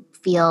who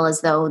feel as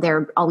though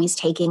they're always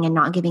taking and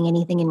not giving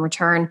anything in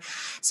return.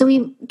 So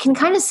we can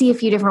kind of see a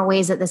few different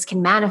ways that this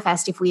can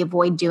manifest if we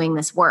avoid doing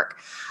this work.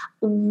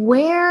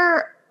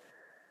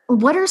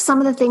 What are some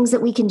of the things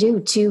that we can do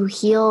to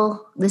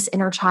heal this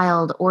inner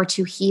child or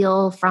to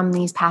heal from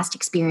these past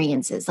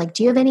experiences? Like,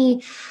 do you have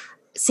any,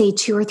 say,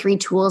 2 or 3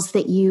 tools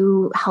that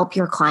you help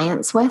your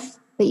clients with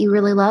that you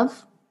really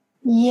love?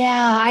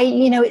 Yeah,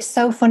 it's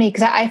so funny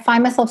because I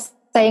find myself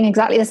saying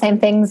exactly the same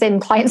things in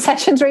client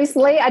sessions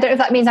recently. I don't know if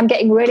that means I'm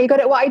getting really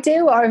good at what I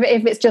do or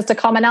if it's just a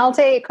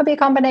commonality. It could be a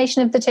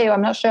combination of the two.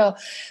 I'm not sure.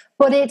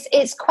 But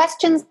it's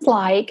questions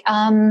like,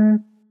 I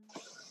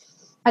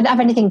don't have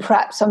anything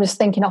prepped, so I'm just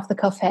thinking off the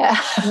cuff here.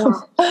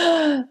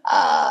 Yeah.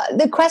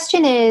 The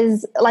question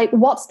is, like,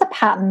 what's the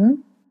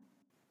pattern?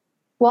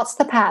 What's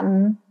the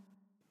pattern?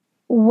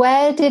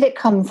 Where did it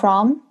come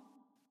from?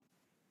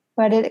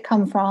 Where did it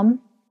come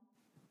from?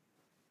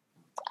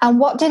 And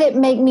what did it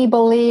make me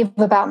believe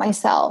about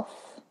myself?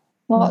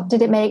 What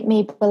did it make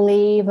me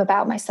believe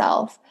about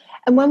myself?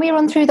 And when we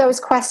run through those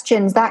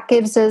questions, that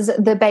gives us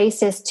the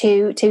basis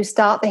to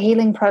start the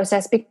healing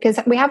process, because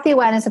we have the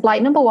awareness of,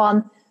 like, number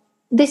one,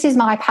 this is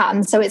my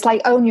pattern. So it's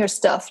like, own your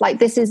stuff. Like,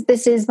 this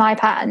is my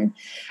pattern.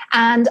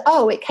 And,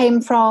 it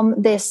came from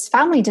this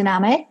family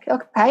dynamic.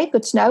 Okay,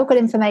 good to know, good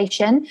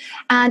information.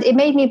 And it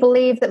made me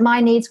believe that my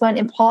needs weren't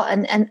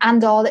important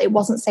and or that it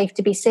wasn't safe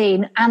to be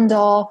seen, and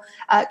or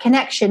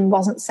connection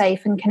wasn't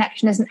safe and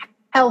connection isn't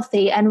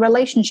healthy and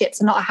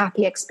relationships are not a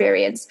happy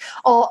experience,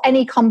 or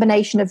any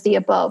combination of the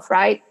above,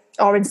 right?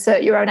 Or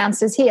insert your own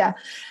answers here.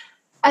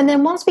 And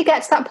then once we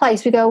get to that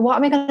place, we go, what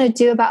am I going to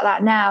do about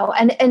that now?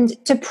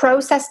 And to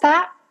process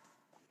that,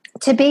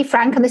 to be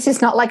frank, and this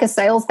is not like a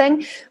sales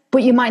thing,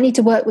 but you might need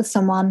to work with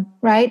someone,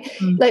 right?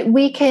 Like,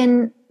 we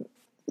can,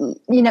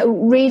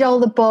 read all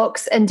the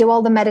books and do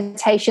all the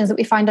meditations that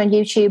we find on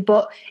YouTube,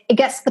 but it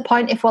gets to the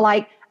point if we're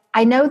like,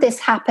 I know this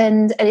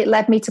happened and it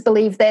led me to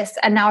believe this,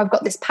 and now I've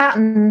got this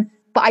pattern,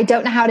 but I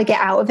don't know how to get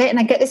out of it. And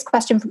I get this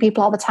question from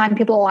people all the time.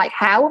 People are like,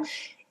 how?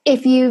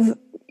 If you've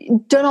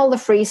done all the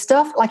free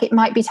stuff, like, it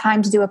might be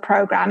time to do a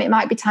program. It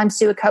might be time to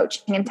do a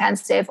coaching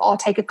intensive or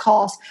take a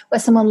course where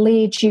someone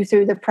leads you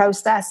through the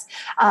process.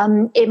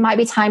 It might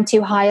be time to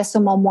hire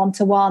someone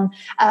one-to-one.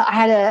 I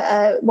had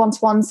a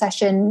one-to-one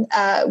session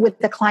with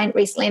the client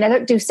recently, and I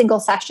don't do single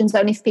sessions,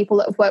 only for people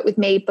that have worked with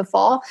me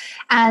before.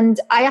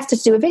 And I asked her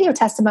to do a video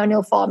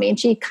testimonial for me, and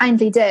she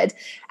kindly did.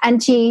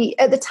 And she,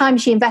 at the time,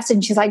 she invested,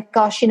 and she's like,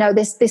 gosh,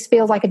 this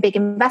feels like a big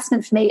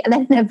investment for me. And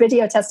then in her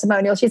video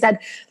testimonial, she said,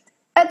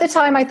 at the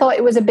time, I thought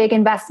it was a big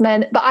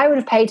investment, but I would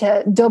have paid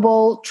her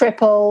double,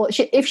 triple.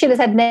 If she'd have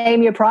said,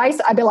 name your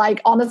price, I'd be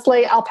like,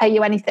 honestly, I'll pay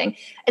you anything.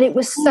 And it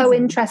was so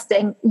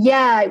interesting.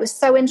 Yeah, it was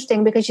so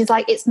interesting because she's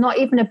like, it's not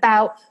even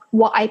about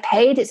what I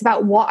paid, it's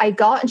about what I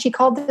got. And she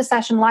called the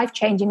session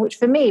life-changing, which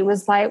for me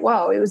was like,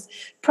 whoa, it was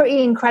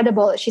pretty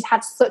incredible that she's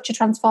had such a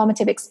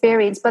transformative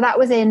experience. But that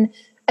was in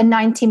a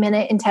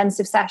 90-minute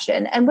intensive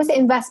session. And was it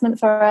investment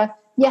for her?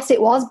 Yes,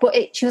 it was,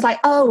 but she was like,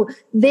 oh,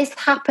 this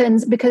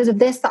happens because of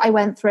this that I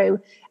went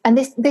through. And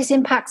this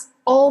impacts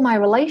all my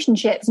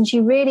relationships. And she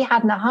really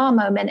had an aha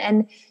moment.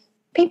 And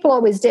people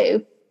always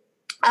do.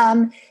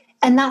 And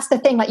that's the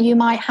thing, like, you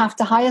might have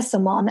to hire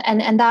someone.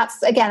 And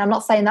that's, again, I'm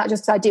not saying that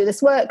just because I do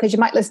this work, because you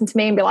might listen to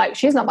me and be like,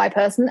 she's not my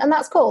person. And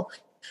that's cool.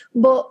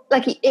 But,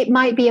 like, it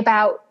might be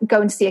about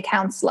going to see a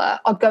counselor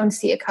or going to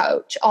see a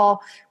coach or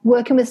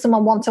working with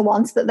someone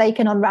one-to-one so that they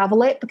can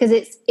unravel it, because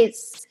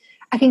it's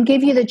I can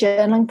give you the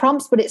journaling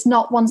prompts, but it's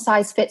not one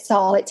size fits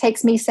all. It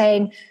takes me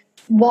saying,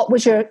 what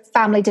was your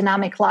family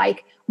dynamic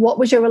like? what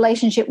was your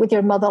relationship with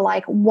your mother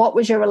like? What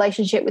was your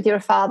relationship with your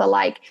father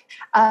like?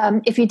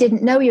 If you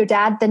didn't know your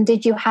dad, then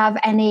did you have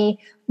any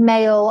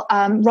male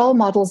role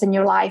models in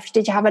your life?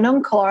 Did you have an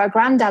uncle or a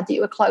granddad that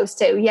you were close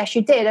to? Yes,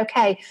 you did.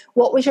 Okay.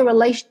 What was your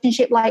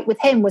relationship like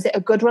with him? Was it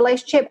a good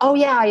relationship? Oh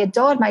yeah, I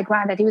adored my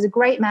granddad. He was a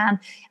great man.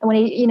 And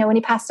when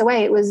he passed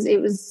away, it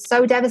was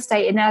so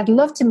devastating. And I'd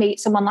love to meet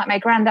someone like my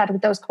granddad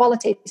with those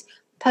qualities.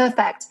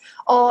 Perfect.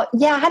 Or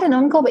yeah, I had an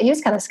uncle, but he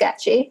was kind of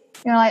sketchy.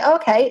 You're like,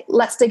 okay,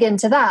 let's dig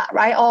into that,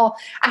 right? Or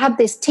I had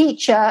this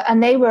teacher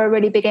and they were a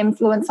really big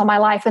influence on my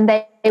life, and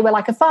they were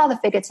like a father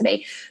figure to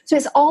me. So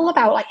it's all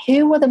about like,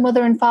 who were the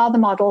mother and father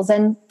models?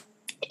 And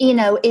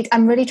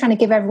I'm really trying to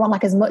give everyone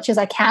like as much as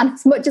I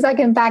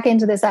can back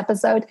into this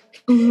episode.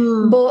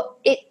 Mm-hmm. But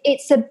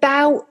it's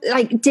about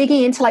like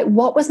digging into like,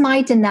 what was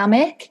my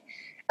dynamic?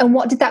 And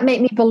what did that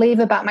make me believe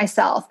about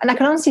myself? And I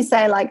can honestly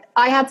say, like,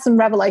 I had some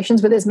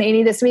revelations with this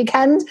meanie this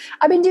weekend.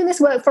 I've been doing this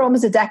work for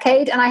almost a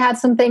decade, and I had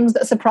some things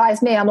that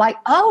surprised me. I'm like,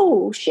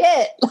 oh,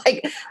 shit.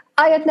 Like,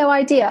 I had no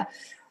idea.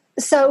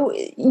 So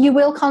you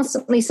will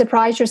constantly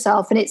surprise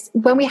yourself. And it's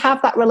when we have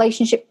that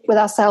relationship with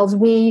ourselves,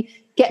 we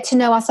get to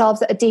know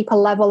ourselves at a deeper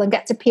level and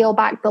get to peel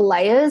back the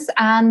layers.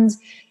 And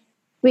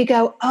we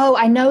go, oh,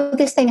 I know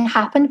this thing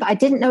happened, but I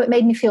didn't know it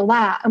made me feel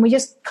that. And we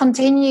just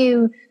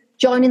continue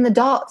joining the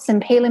dots and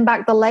peeling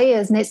back the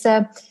layers, and it's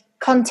a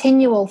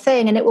continual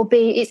thing. And it will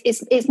be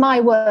it's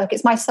my work,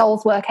 it's my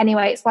soul's work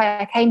anyway. It's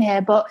why I came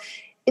here. But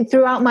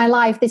throughout my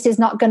life, this is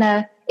not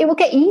gonna. It will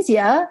get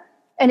easier,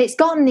 and it's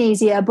gotten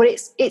easier. But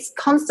it's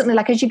constantly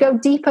like, as you go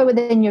deeper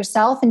within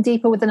yourself and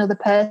deeper with another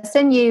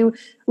person, you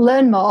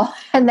learn more,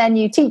 and then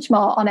you teach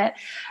more on it.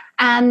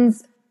 And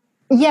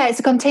yeah, it's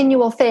a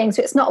continual thing.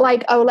 So it's not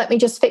like, oh, let me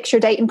just fix your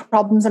dating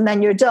problems and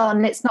then you're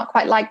done. It's not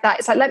quite like that.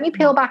 It's like, let me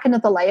peel back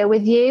another layer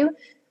with you.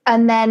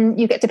 And then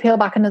you get to peel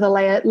back another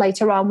layer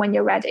later on when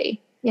you're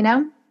ready,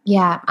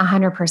 Yeah,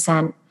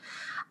 100%.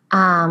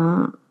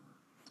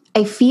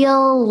 I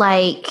feel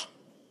like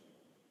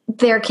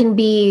there can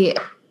be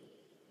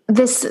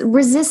this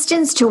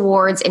resistance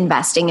towards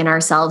investing in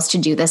ourselves to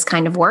do this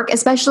kind of work,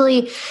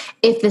 especially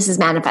if this is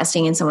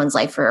manifesting in someone's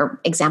life,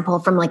 for example,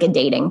 from like a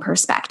dating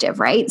perspective,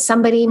 right?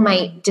 Somebody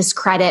might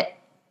discredit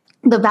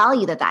the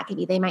value that could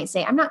be. They might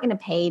say, I'm not going to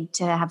pay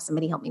to have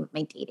somebody help me with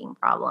my dating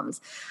problems.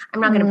 I'm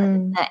not going to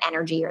put the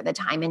energy or the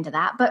time into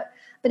that. But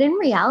in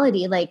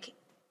reality, like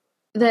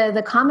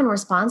the common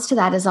response to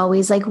that is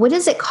always like, what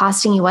is it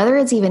costing you? Whether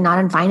it's even not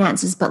in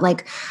finances, but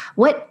like,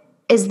 what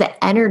is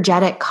the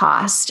energetic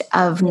cost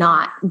of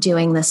not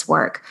doing this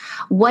work?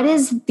 What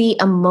is the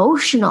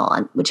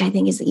emotional, which I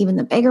think is even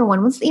the bigger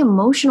one? What's the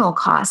emotional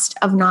cost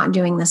of not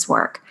doing this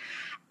work?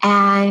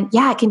 And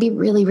yeah, it can be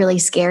really, really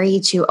scary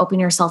to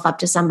open yourself up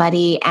to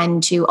somebody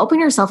and to open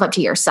yourself up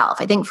to yourself.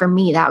 I think for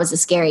me, that was the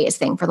scariest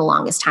thing for the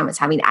longest time, was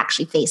having to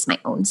actually face my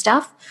own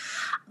stuff.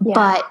 Yeah.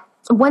 But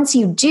once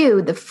you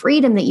do, the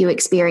freedom that you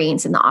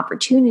experience and the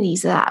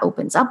opportunities that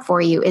opens up for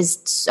you is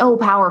so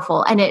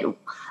powerful. And it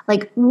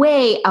like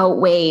way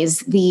outweighs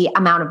the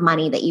amount of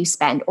money that you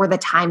spend or the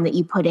time that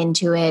you put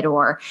into it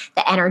or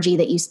the energy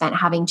that you spent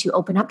having to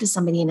open up to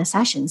somebody in a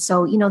session.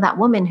 So, that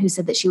woman who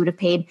said that she would have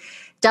paid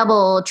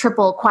double,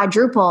 triple,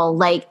 quadruple,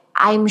 like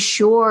I'm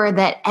sure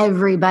that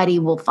everybody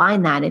will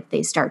find that if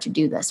they start to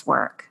do this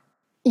work.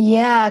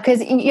 Yeah,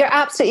 because you're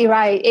absolutely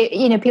right.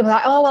 People are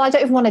like, oh, well, I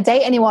don't even want to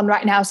date anyone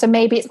right now, so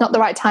maybe it's not the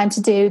right time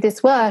to do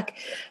this work.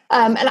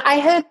 And I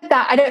heard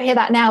that, I don't hear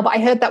that now, but I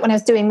heard that when I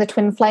was doing the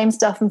twin flame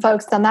stuff and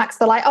focused on that, because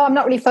they're like, oh, I'm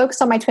not really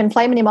focused on my twin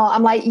flame anymore.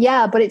 I'm like,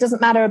 yeah, but it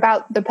doesn't matter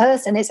about the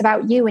person. It's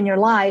about you and your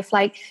life.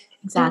 Like,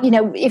 exactly.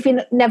 If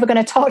you're never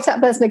going to talk to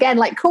that person again,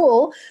 like,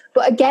 cool.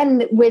 But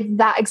again, with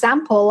that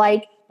example,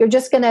 like, you're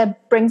just going to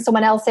bring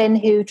someone else in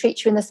who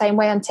treats you in the same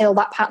way until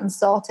that pattern's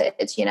sorted,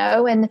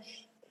 and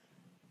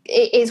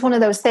it's one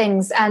of those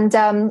things. And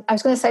I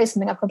was going to say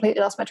something. I've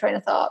completely lost my train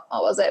of thought.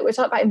 What was it? We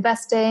talked about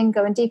investing,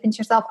 going deep into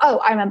yourself. Oh,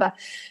 I remember.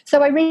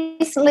 So I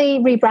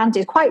recently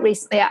rebranded, quite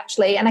recently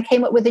actually, and I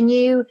came up with a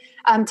new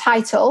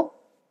title,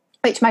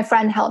 which my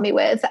friend helped me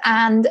with,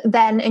 and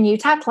then a new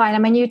tagline.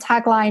 And my new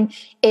tagline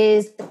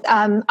is,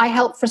 I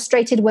help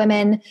frustrated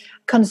women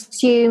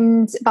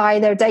consumed by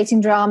their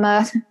dating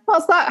drama.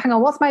 What's that? Hang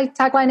on, what's my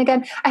tagline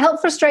again? I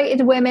help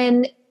frustrated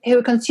women who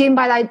are consumed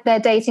by their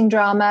dating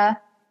drama.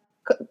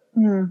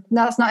 No,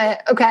 that's not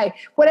it. Okay,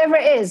 whatever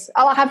it is,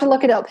 I'll have to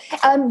look it up.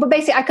 But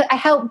basically, I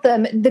help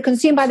them. They're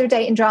consumed by their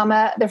dating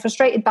drama. They're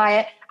frustrated by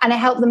it, and I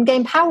help them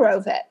gain power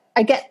over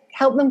it.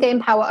 Help them gain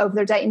power over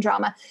their dating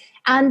drama.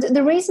 And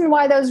the reason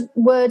why those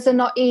words are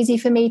not easy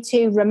for me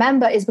to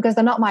remember is because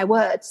they're not my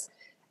words,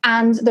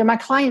 and they're my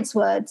clients'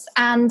 words.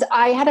 And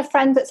I had a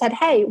friend that said,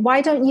 "Hey,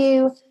 why don't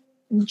you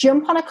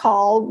jump on a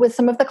call with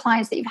some of the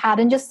clients that you've had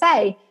and just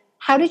say,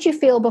 how did you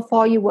feel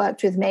before you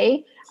worked with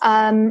me?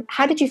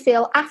 How did you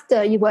feel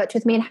after you worked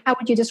with me, and how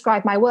would you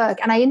describe my work?"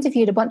 And I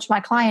interviewed a bunch of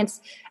my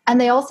clients, and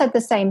they all said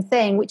the same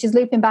thing, which is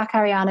looping back,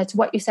 Ariana, to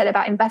what you said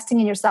about investing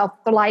in yourself.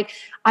 But like,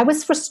 I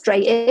was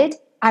frustrated,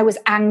 I was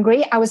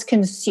angry, I was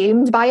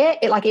consumed by it.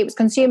 It was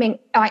consuming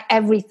my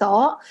every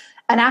thought.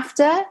 And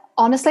after,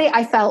 honestly,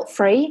 I felt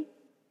free.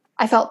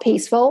 I felt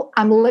peaceful.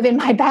 I'm living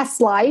my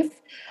best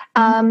life.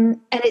 And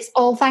it's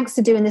all thanks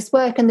to doing this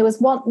work. And there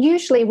was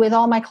usually with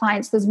all my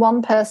clients, there's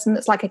one person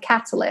that's like a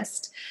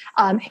catalyst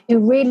who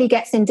really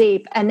gets in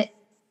deep, and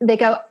they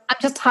go, I'm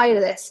just tired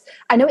of this.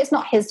 I know it's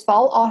not his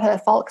fault or her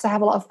fault, because I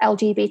have a lot of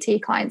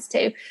LGBT clients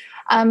too.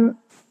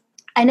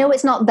 I know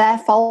it's not their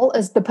fault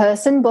as the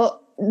person,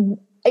 but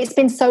it's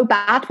been so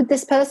bad with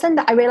this person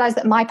that I realize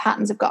that my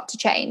patterns have got to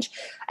change.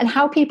 And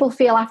how people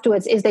feel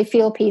afterwards is they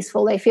feel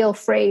peaceful, they feel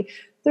free.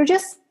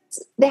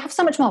 They have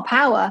so much more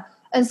power.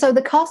 And so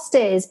the cost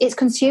is it's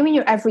consuming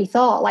your every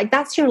thought. Like,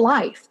 that's your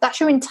life. That's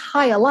your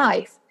entire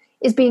life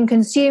is being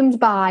consumed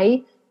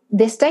by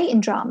this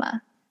dating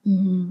drama.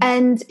 Mm-hmm.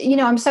 And,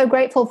 I'm so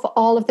grateful for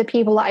all of the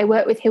people that I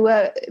work with who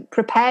were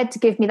prepared to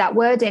give me that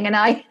wording. And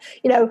I,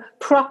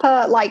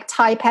 proper like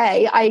type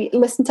A, I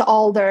listened to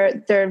all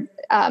their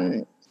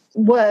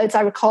words.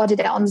 I recorded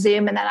it on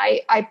Zoom, and then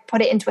I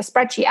put it into a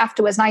spreadsheet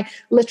afterwards, and I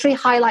literally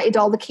highlighted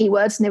all the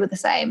keywords, and they were the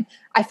same.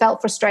 I felt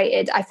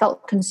frustrated. I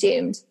felt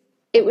consumed.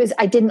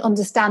 I didn't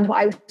understand what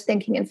I was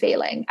thinking and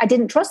feeling. I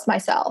didn't trust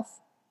myself.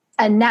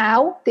 And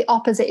now the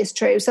opposite is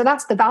true. So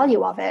that's the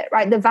value of it,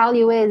 right? The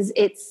value is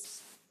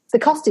the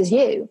cost is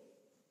you.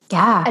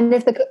 Yeah. And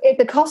if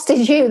the cost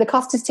is you, the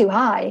cost is too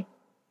high.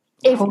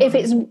 If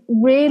it's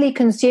really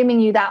consuming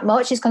you that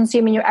much, it's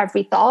consuming your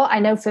every thought. I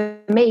know for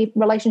me,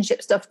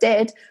 relationship stuff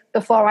did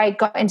before I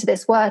got into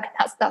this work.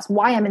 That's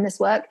why I'm in this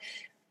work.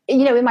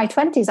 In my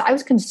 20s, I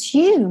was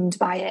consumed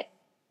by it.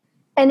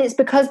 And it's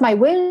because my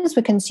wounds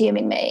were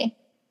consuming me.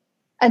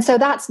 And so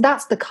that's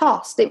the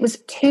cost. It was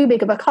too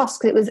big of a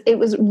cost because it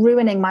was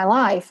ruining my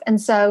life.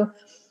 And so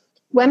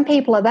when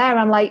people are there,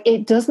 I'm like,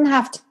 it doesn't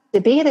have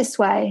to be this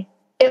way.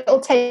 It'll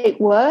take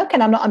work,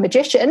 and I'm not a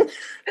magician,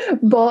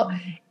 but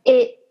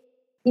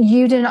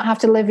you do not have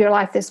to live your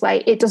life this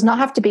way. It does not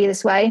have to be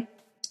this way.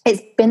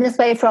 It's been this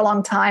way for a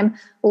long time.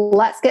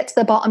 Let's get to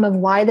the bottom of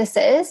why this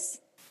is,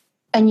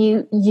 and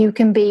you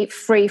can be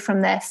free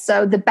from this.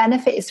 So the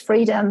benefit is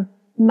freedom,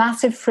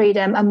 massive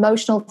freedom,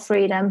 emotional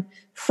freedom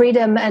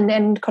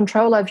and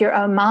control of your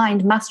own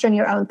mind, mastering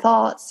your own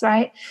thoughts,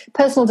 right?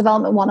 Personal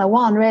development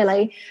 101,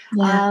 really.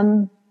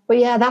 Yeah. But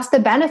yeah, that's the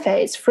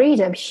benefit. It's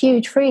freedom,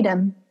 huge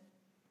freedom.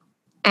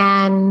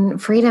 And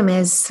freedom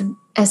is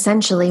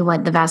essentially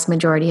what the vast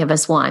majority of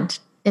us want,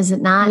 is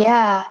it not?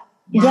 Yeah.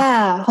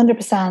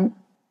 100%.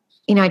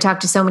 I talk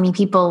to so many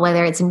people,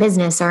 whether it's in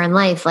business or in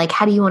life, like,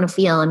 how do you want to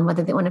feel, and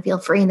whether they want to feel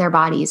free in their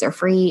bodies or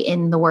free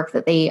in the work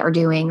that they are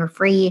doing or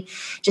free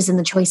just in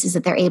the choices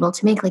that they're able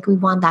to make. Like, we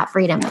want that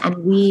freedom,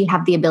 and we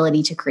have the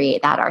ability to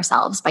create that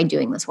ourselves by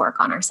doing this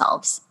work on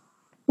ourselves.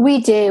 We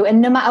do.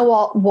 And no matter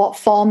what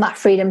form that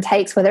freedom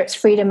takes, whether it's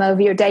freedom over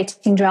your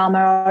dating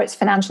drama, or it's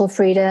financial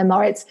freedom,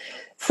 or it's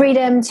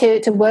freedom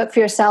to work for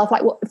yourself,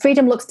 like,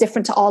 freedom looks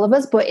different to all of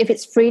us. But if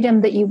it's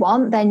freedom that you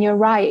want, then you're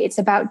right. It's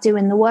about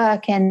doing the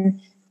work, and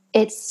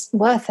it's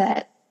worth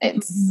it.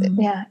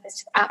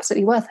 It's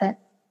absolutely worth it.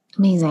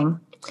 Amazing.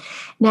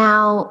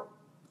 Now,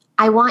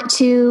 I want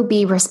to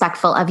be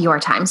respectful of your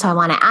time. So I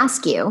want to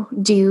ask you,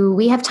 do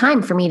we have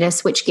time for me to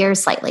switch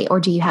gears slightly, or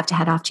do you have to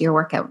head off to your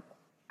workout?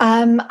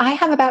 I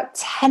have about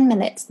 10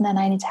 minutes and then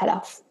I need to head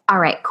off. All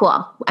right,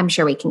 cool. I'm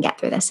sure we can get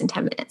through this in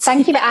 10 minutes.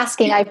 Thank you for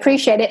asking. I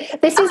appreciate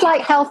it. This is like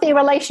Healthy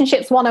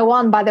Relationships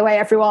 101, by the way,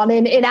 everyone,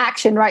 in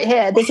action right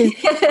here. This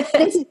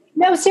is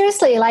no,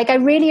 seriously, like, I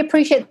really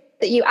appreciate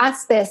that you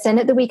asked this. And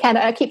at the weekend,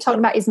 I keep talking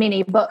about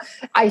Ismini, but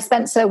I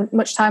spent so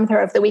much time with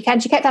her over the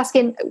weekend. She kept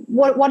asking,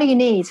 what do you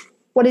need?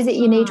 What is it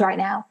you need right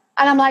now?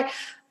 And I'm like,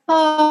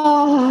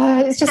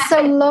 oh, it's just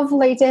so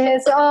lovely to hear.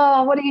 So,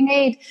 oh, what do you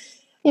need?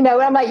 And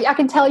I'm like, I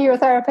can tell you're a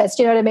therapist.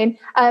 You know what I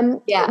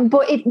mean?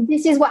 But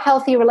this is what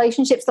healthy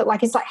relationships look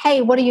like. It's like,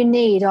 hey, what do you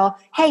need? Or,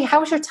 hey,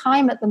 how's your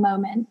time at the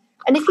moment?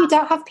 And if you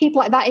don't have people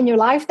like that in your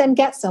life, then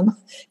get some,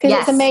 because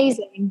it's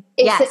amazing.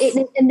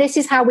 And this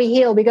is how we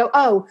heal. We go,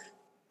 oh,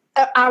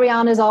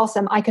 Ariana's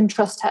awesome. I can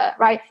trust her,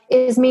 right?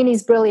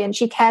 Ismini's brilliant.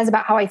 She cares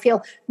about how I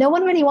feel. No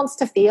one really wants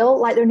to feel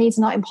like their needs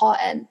are not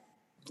important.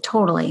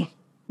 Totally.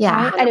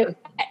 Yeah. Right?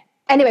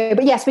 Anyway,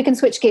 but yes, we can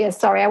switch gears.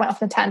 Sorry, I went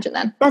off on a tangent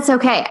then. That's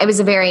okay. It was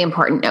a very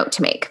important note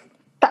to make.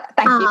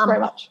 Thank you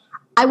very much.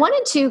 I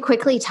wanted to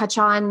quickly touch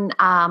on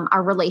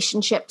our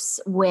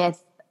relationships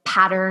with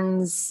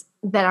patterns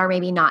that are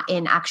maybe not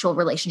in actual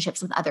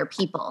relationships with other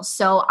people.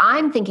 So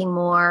I'm thinking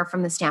more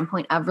from the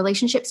standpoint of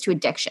relationships to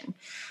addiction,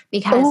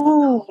 because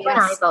you and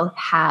I both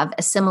have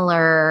a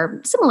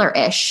similar-ish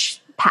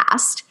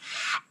past.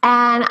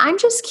 And I'm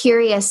just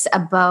curious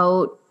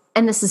about,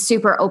 and this is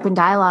super open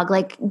dialogue,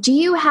 like, do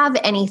you have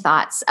any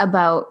thoughts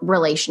about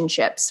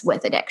relationships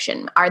with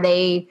addiction?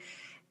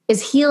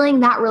 Is healing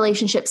that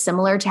relationship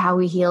similar to how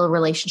we heal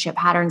relationship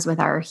patterns with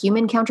our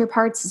human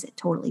counterparts? Is it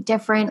totally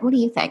different? What do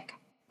you think?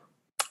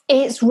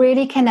 It's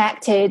really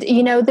connected.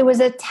 There was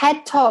a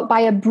TED talk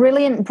by a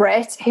brilliant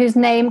Brit whose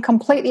name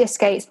completely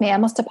escapes me. I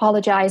must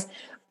apologize.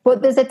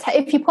 But there's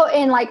if you put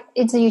in like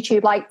into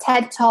YouTube, like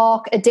TED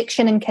Talk,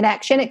 addiction and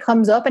connection, it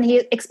comes up, and he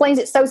explains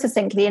it so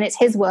succinctly, and it's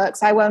his work,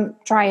 so I won't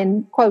try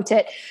and quote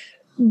it.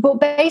 But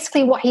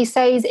basically what he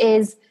says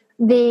is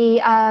the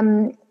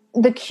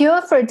the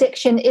cure for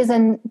addiction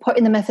isn't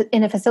putting them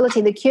in a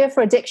facility. The cure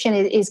for addiction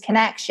is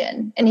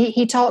connection. And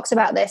he talks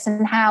about this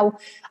and how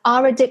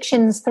our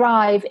addictions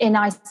thrive in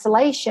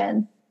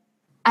isolation.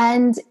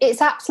 And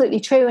it's absolutely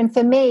true. And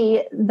for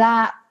me,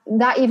 that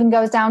even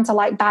goes down to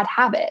like bad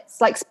habits,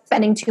 like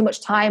spending too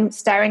much time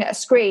staring at a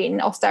screen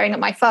or staring at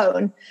my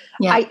phone.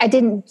 Yeah. I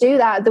didn't do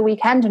that at the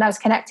weekend when I was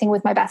connecting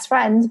with my best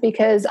friends,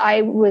 because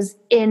I was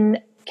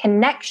in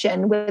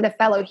connection with a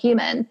fellow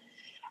human.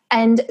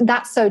 And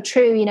that's so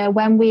true. You know,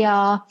 when we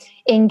are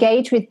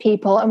engaged with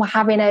people and we're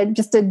having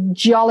just a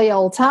jolly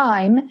old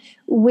time,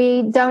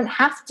 we don't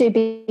have to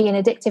be in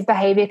addictive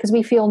behavior because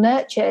we feel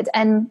nurtured.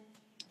 And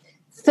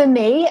for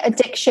me,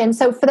 addiction,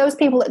 so for those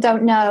people that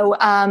don't know,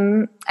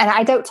 and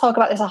I don't talk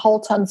about this a whole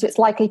ton, so it's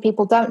likely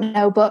people don't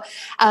know, but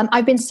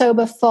I've been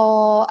sober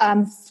for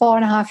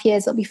 4.5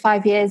 years. It'll be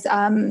 5 years,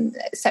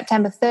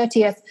 September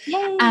 30th.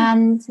 Yay.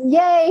 And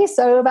yay,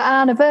 sober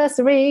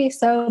anniversary.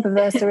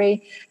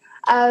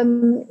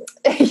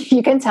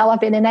 You can tell I've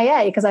been in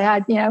AA because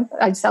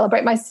I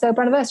celebrate my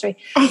sober anniversary.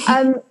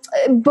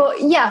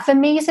 But yeah, for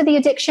me, so the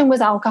addiction was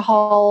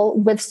alcohol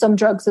with some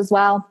drugs as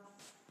well.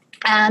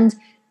 And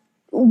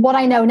what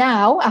I know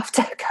now,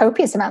 after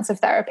copious amounts of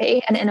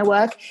therapy and inner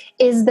work,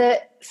 is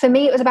that for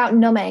me, it was about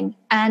numbing.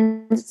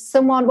 And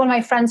one of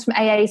my friends from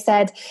AA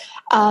said,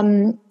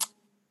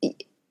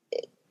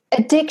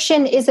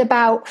 addiction is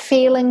about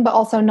feeling, but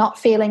also not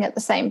feeling at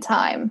the same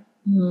time.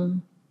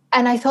 Mm.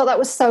 And I thought that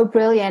was so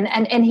brilliant.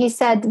 And he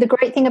said, the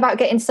great thing about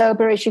getting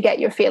sober is you get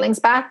your feelings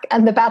back.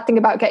 And the bad thing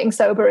about getting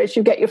sober is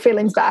you get your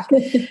feelings back.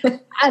 And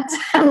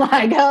I'm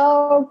like,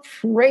 oh,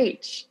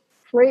 preach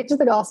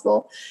the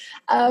gospel.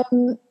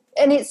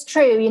 And it's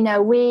true, you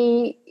know,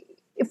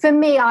 for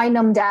me, I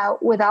numbed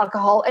out with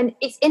alcohol. And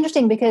it's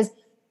interesting because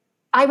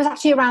I was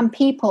actually around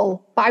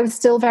people, but I was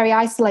still very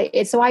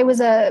isolated. So I was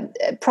a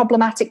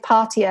problematic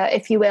partier,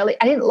 if you will.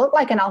 I didn't look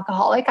like an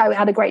alcoholic. I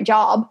had a great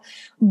job,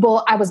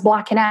 but I was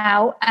blacking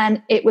out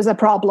and it was a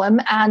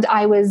problem. And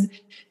I was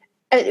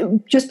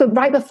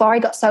right before I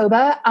got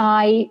sober,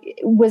 I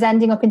was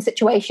ending up in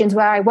situations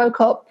where I woke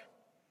up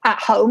at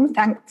home,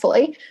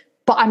 thankfully,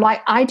 but I'm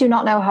like, I do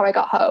not know how I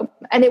got home.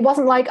 And it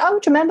wasn't like, oh,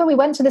 do you remember we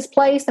went to this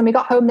place and we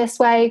got home this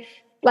way?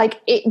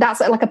 Like that's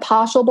like a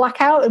partial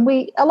blackout. And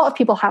a lot of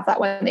people have that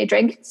when they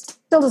drink. It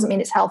still doesn't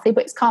mean it's healthy,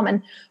 but it's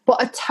common.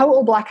 But a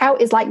total blackout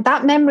is like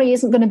that memory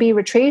isn't going to be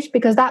retrieved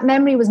because that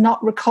memory was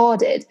not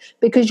recorded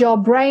because your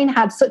brain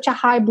had such a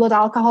high blood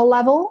alcohol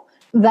level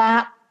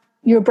that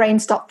your brain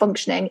stopped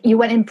functioning. You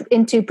went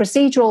into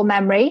procedural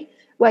memory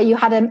where you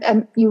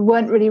had you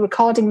weren't really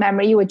recording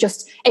memory. You were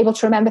just able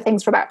to remember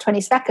things for about 20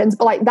 seconds,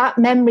 but like that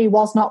memory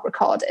was not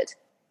recorded.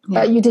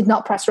 Yeah. You did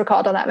not press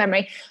record on that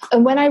memory.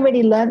 And when I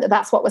really learned that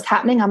that's what was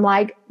happening, I'm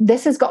like,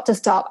 this has got to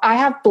stop. I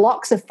have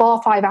blocks of 4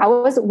 or 5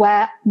 hours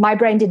where my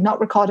brain did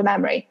not record a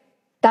memory.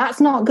 That's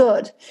not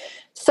good.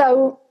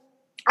 So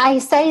I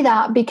say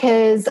that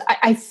because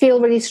I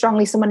feel really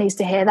strongly someone needs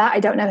to hear that. I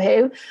don't know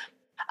who.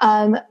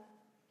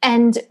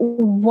 And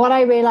what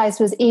I realized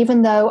was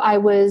even though I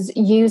was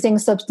using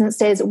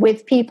substances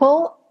with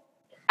people,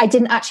 I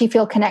didn't actually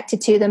feel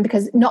connected to them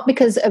not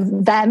because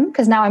of them,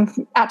 because now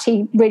I'm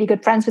actually really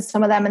good friends with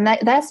some of them and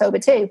they're sober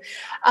too.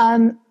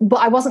 But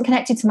I wasn't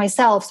connected to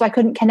myself, so I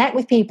couldn't connect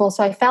with people.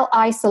 So I felt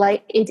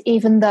isolated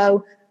even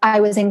though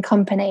I was in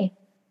company.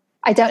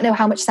 I don't know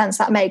how much sense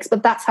that makes,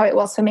 but that's how it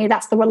was for me.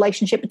 That's the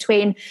relationship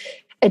between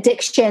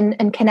addiction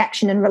and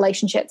connection and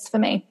relationships for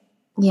me.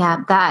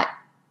 Yeah, that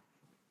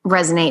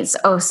resonates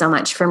so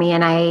much for me.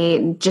 And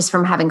I just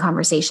from having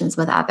conversations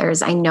with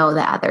others, I know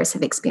that others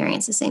have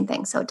experienced the same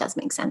thing. So it does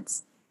make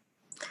sense.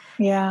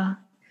 Yeah.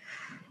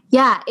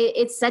 Yeah.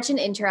 It's such an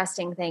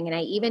interesting thing. And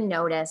I even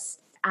noticed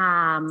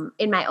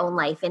in my own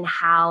life and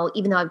how,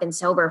 even though I've been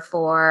sober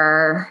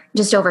for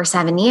just over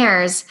 7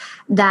 years,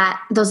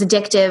 that those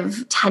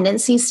addictive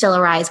tendencies still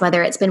arise,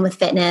 whether it's been with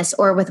fitness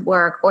or with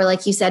work, or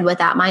like you said, with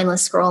that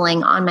mindless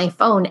scrolling on my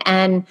phone.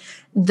 And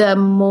the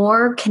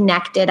more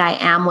connected I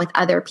am with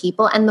other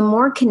people and the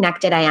more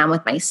connected I am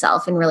with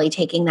myself and really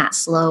taking that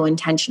slow,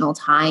 intentional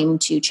time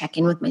to check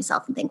in with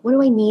myself and think, what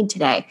do I need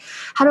today?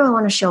 How do I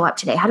want to show up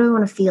today? How do I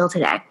want to feel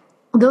today?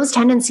 Those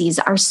tendencies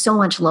are so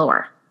much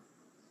lower.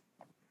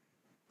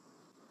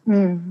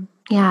 Mm.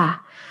 Yeah.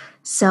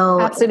 So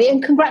absolutely.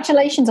 And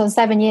congratulations on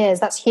 7 years.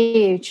 That's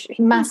huge.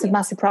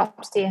 Massive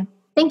props to you.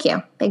 Thank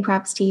you. Big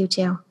props to you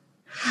too.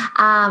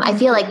 I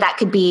feel like that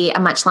could be a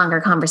much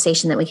longer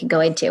conversation that we could go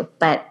into,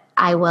 but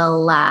I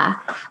will,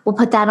 we'll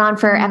put that on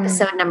for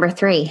episode number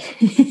 3.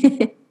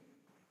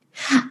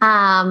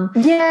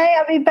 Yay,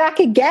 I'll be back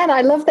again.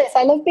 I love this.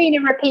 I love being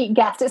a repeat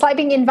guest. It's like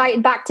being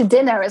invited back to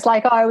dinner. It's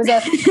like, I was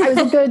a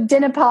good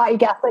dinner party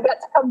guest. I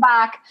get to come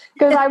back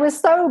because I was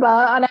sober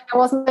and I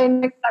wasn't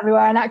doing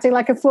everywhere and acting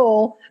like a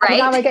fool. Right. And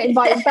now I get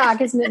invited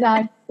back, isn't it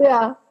now?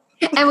 Yeah.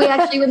 And we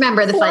actually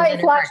remember the fun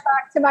dinner party.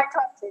 Flashback to my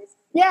 20s.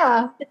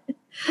 Yeah.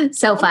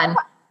 So fun.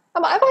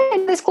 Have I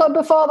been in this club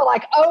before? They're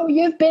like, oh,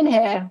 you've been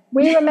here.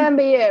 We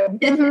remember you.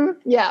 Mm-hmm.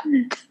 Yeah.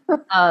 Oh,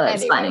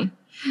 that's funny.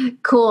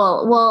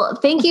 Cool. Well,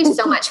 thank you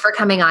so much for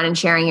coming on and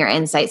sharing your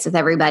insights with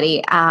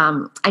everybody.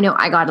 I know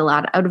I got a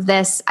lot out of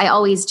this. I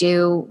always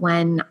do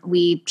when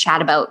we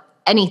chat about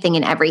anything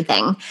and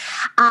everything.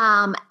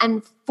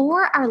 And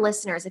for our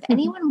listeners, if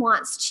anyone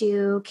wants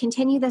to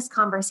continue this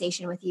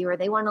conversation with you or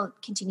they want to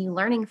continue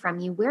learning from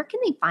you, where can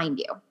they find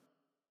you?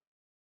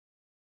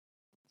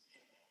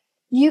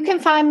 You can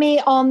find me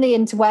on the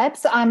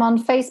interwebs. I'm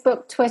on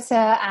Facebook, Twitter,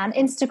 and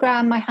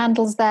Instagram. My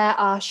handles there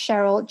are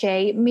Cheryl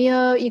J.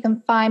 Muir. You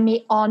can find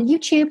me on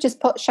YouTube. Just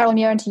put Cheryl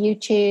Muir into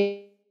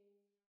YouTube.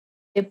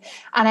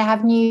 And I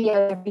have new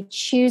every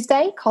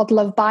Tuesday called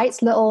Love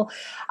Bites, little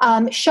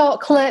short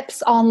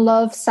clips on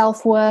love,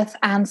 self-worth,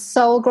 and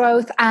soul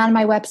growth. And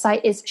my website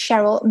is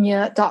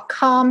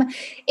cherylmuir.com.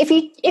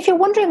 If you're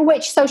wondering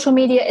which social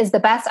media is the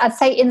best, I'd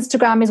say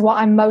Instagram is what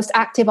I'm most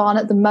active on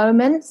at the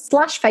moment, /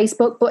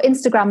 Facebook, but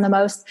Instagram the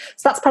most.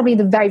 So that's probably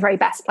the very, very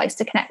best place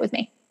to connect with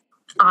me.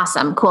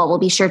 Awesome. Cool. We'll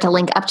be sure to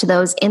link up to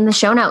those in the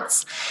show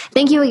notes.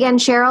 Thank you again,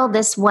 Cheryl.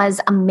 This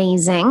was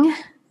amazing.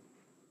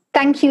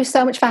 Thank you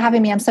so much for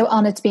having me. I'm so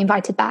honored to be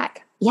invited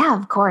back. Yeah,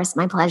 of course.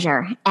 My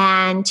pleasure.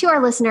 And to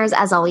our listeners,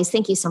 as always,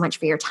 thank you so much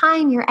for your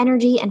time, your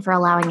energy, and for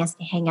allowing us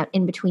to hang out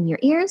in between your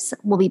ears.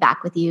 We'll be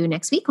back with you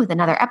next week with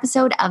another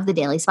episode of the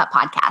Daily Sweat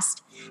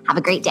Podcast. Have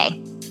a great day.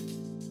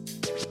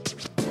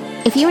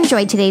 If you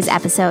enjoyed today's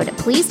episode,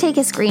 please take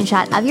a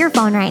screenshot of your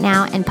phone right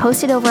now and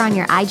post it over on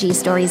your IG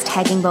stories,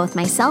 tagging both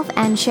myself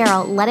and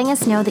Cheryl, letting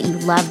us know that you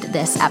loved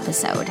this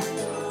episode.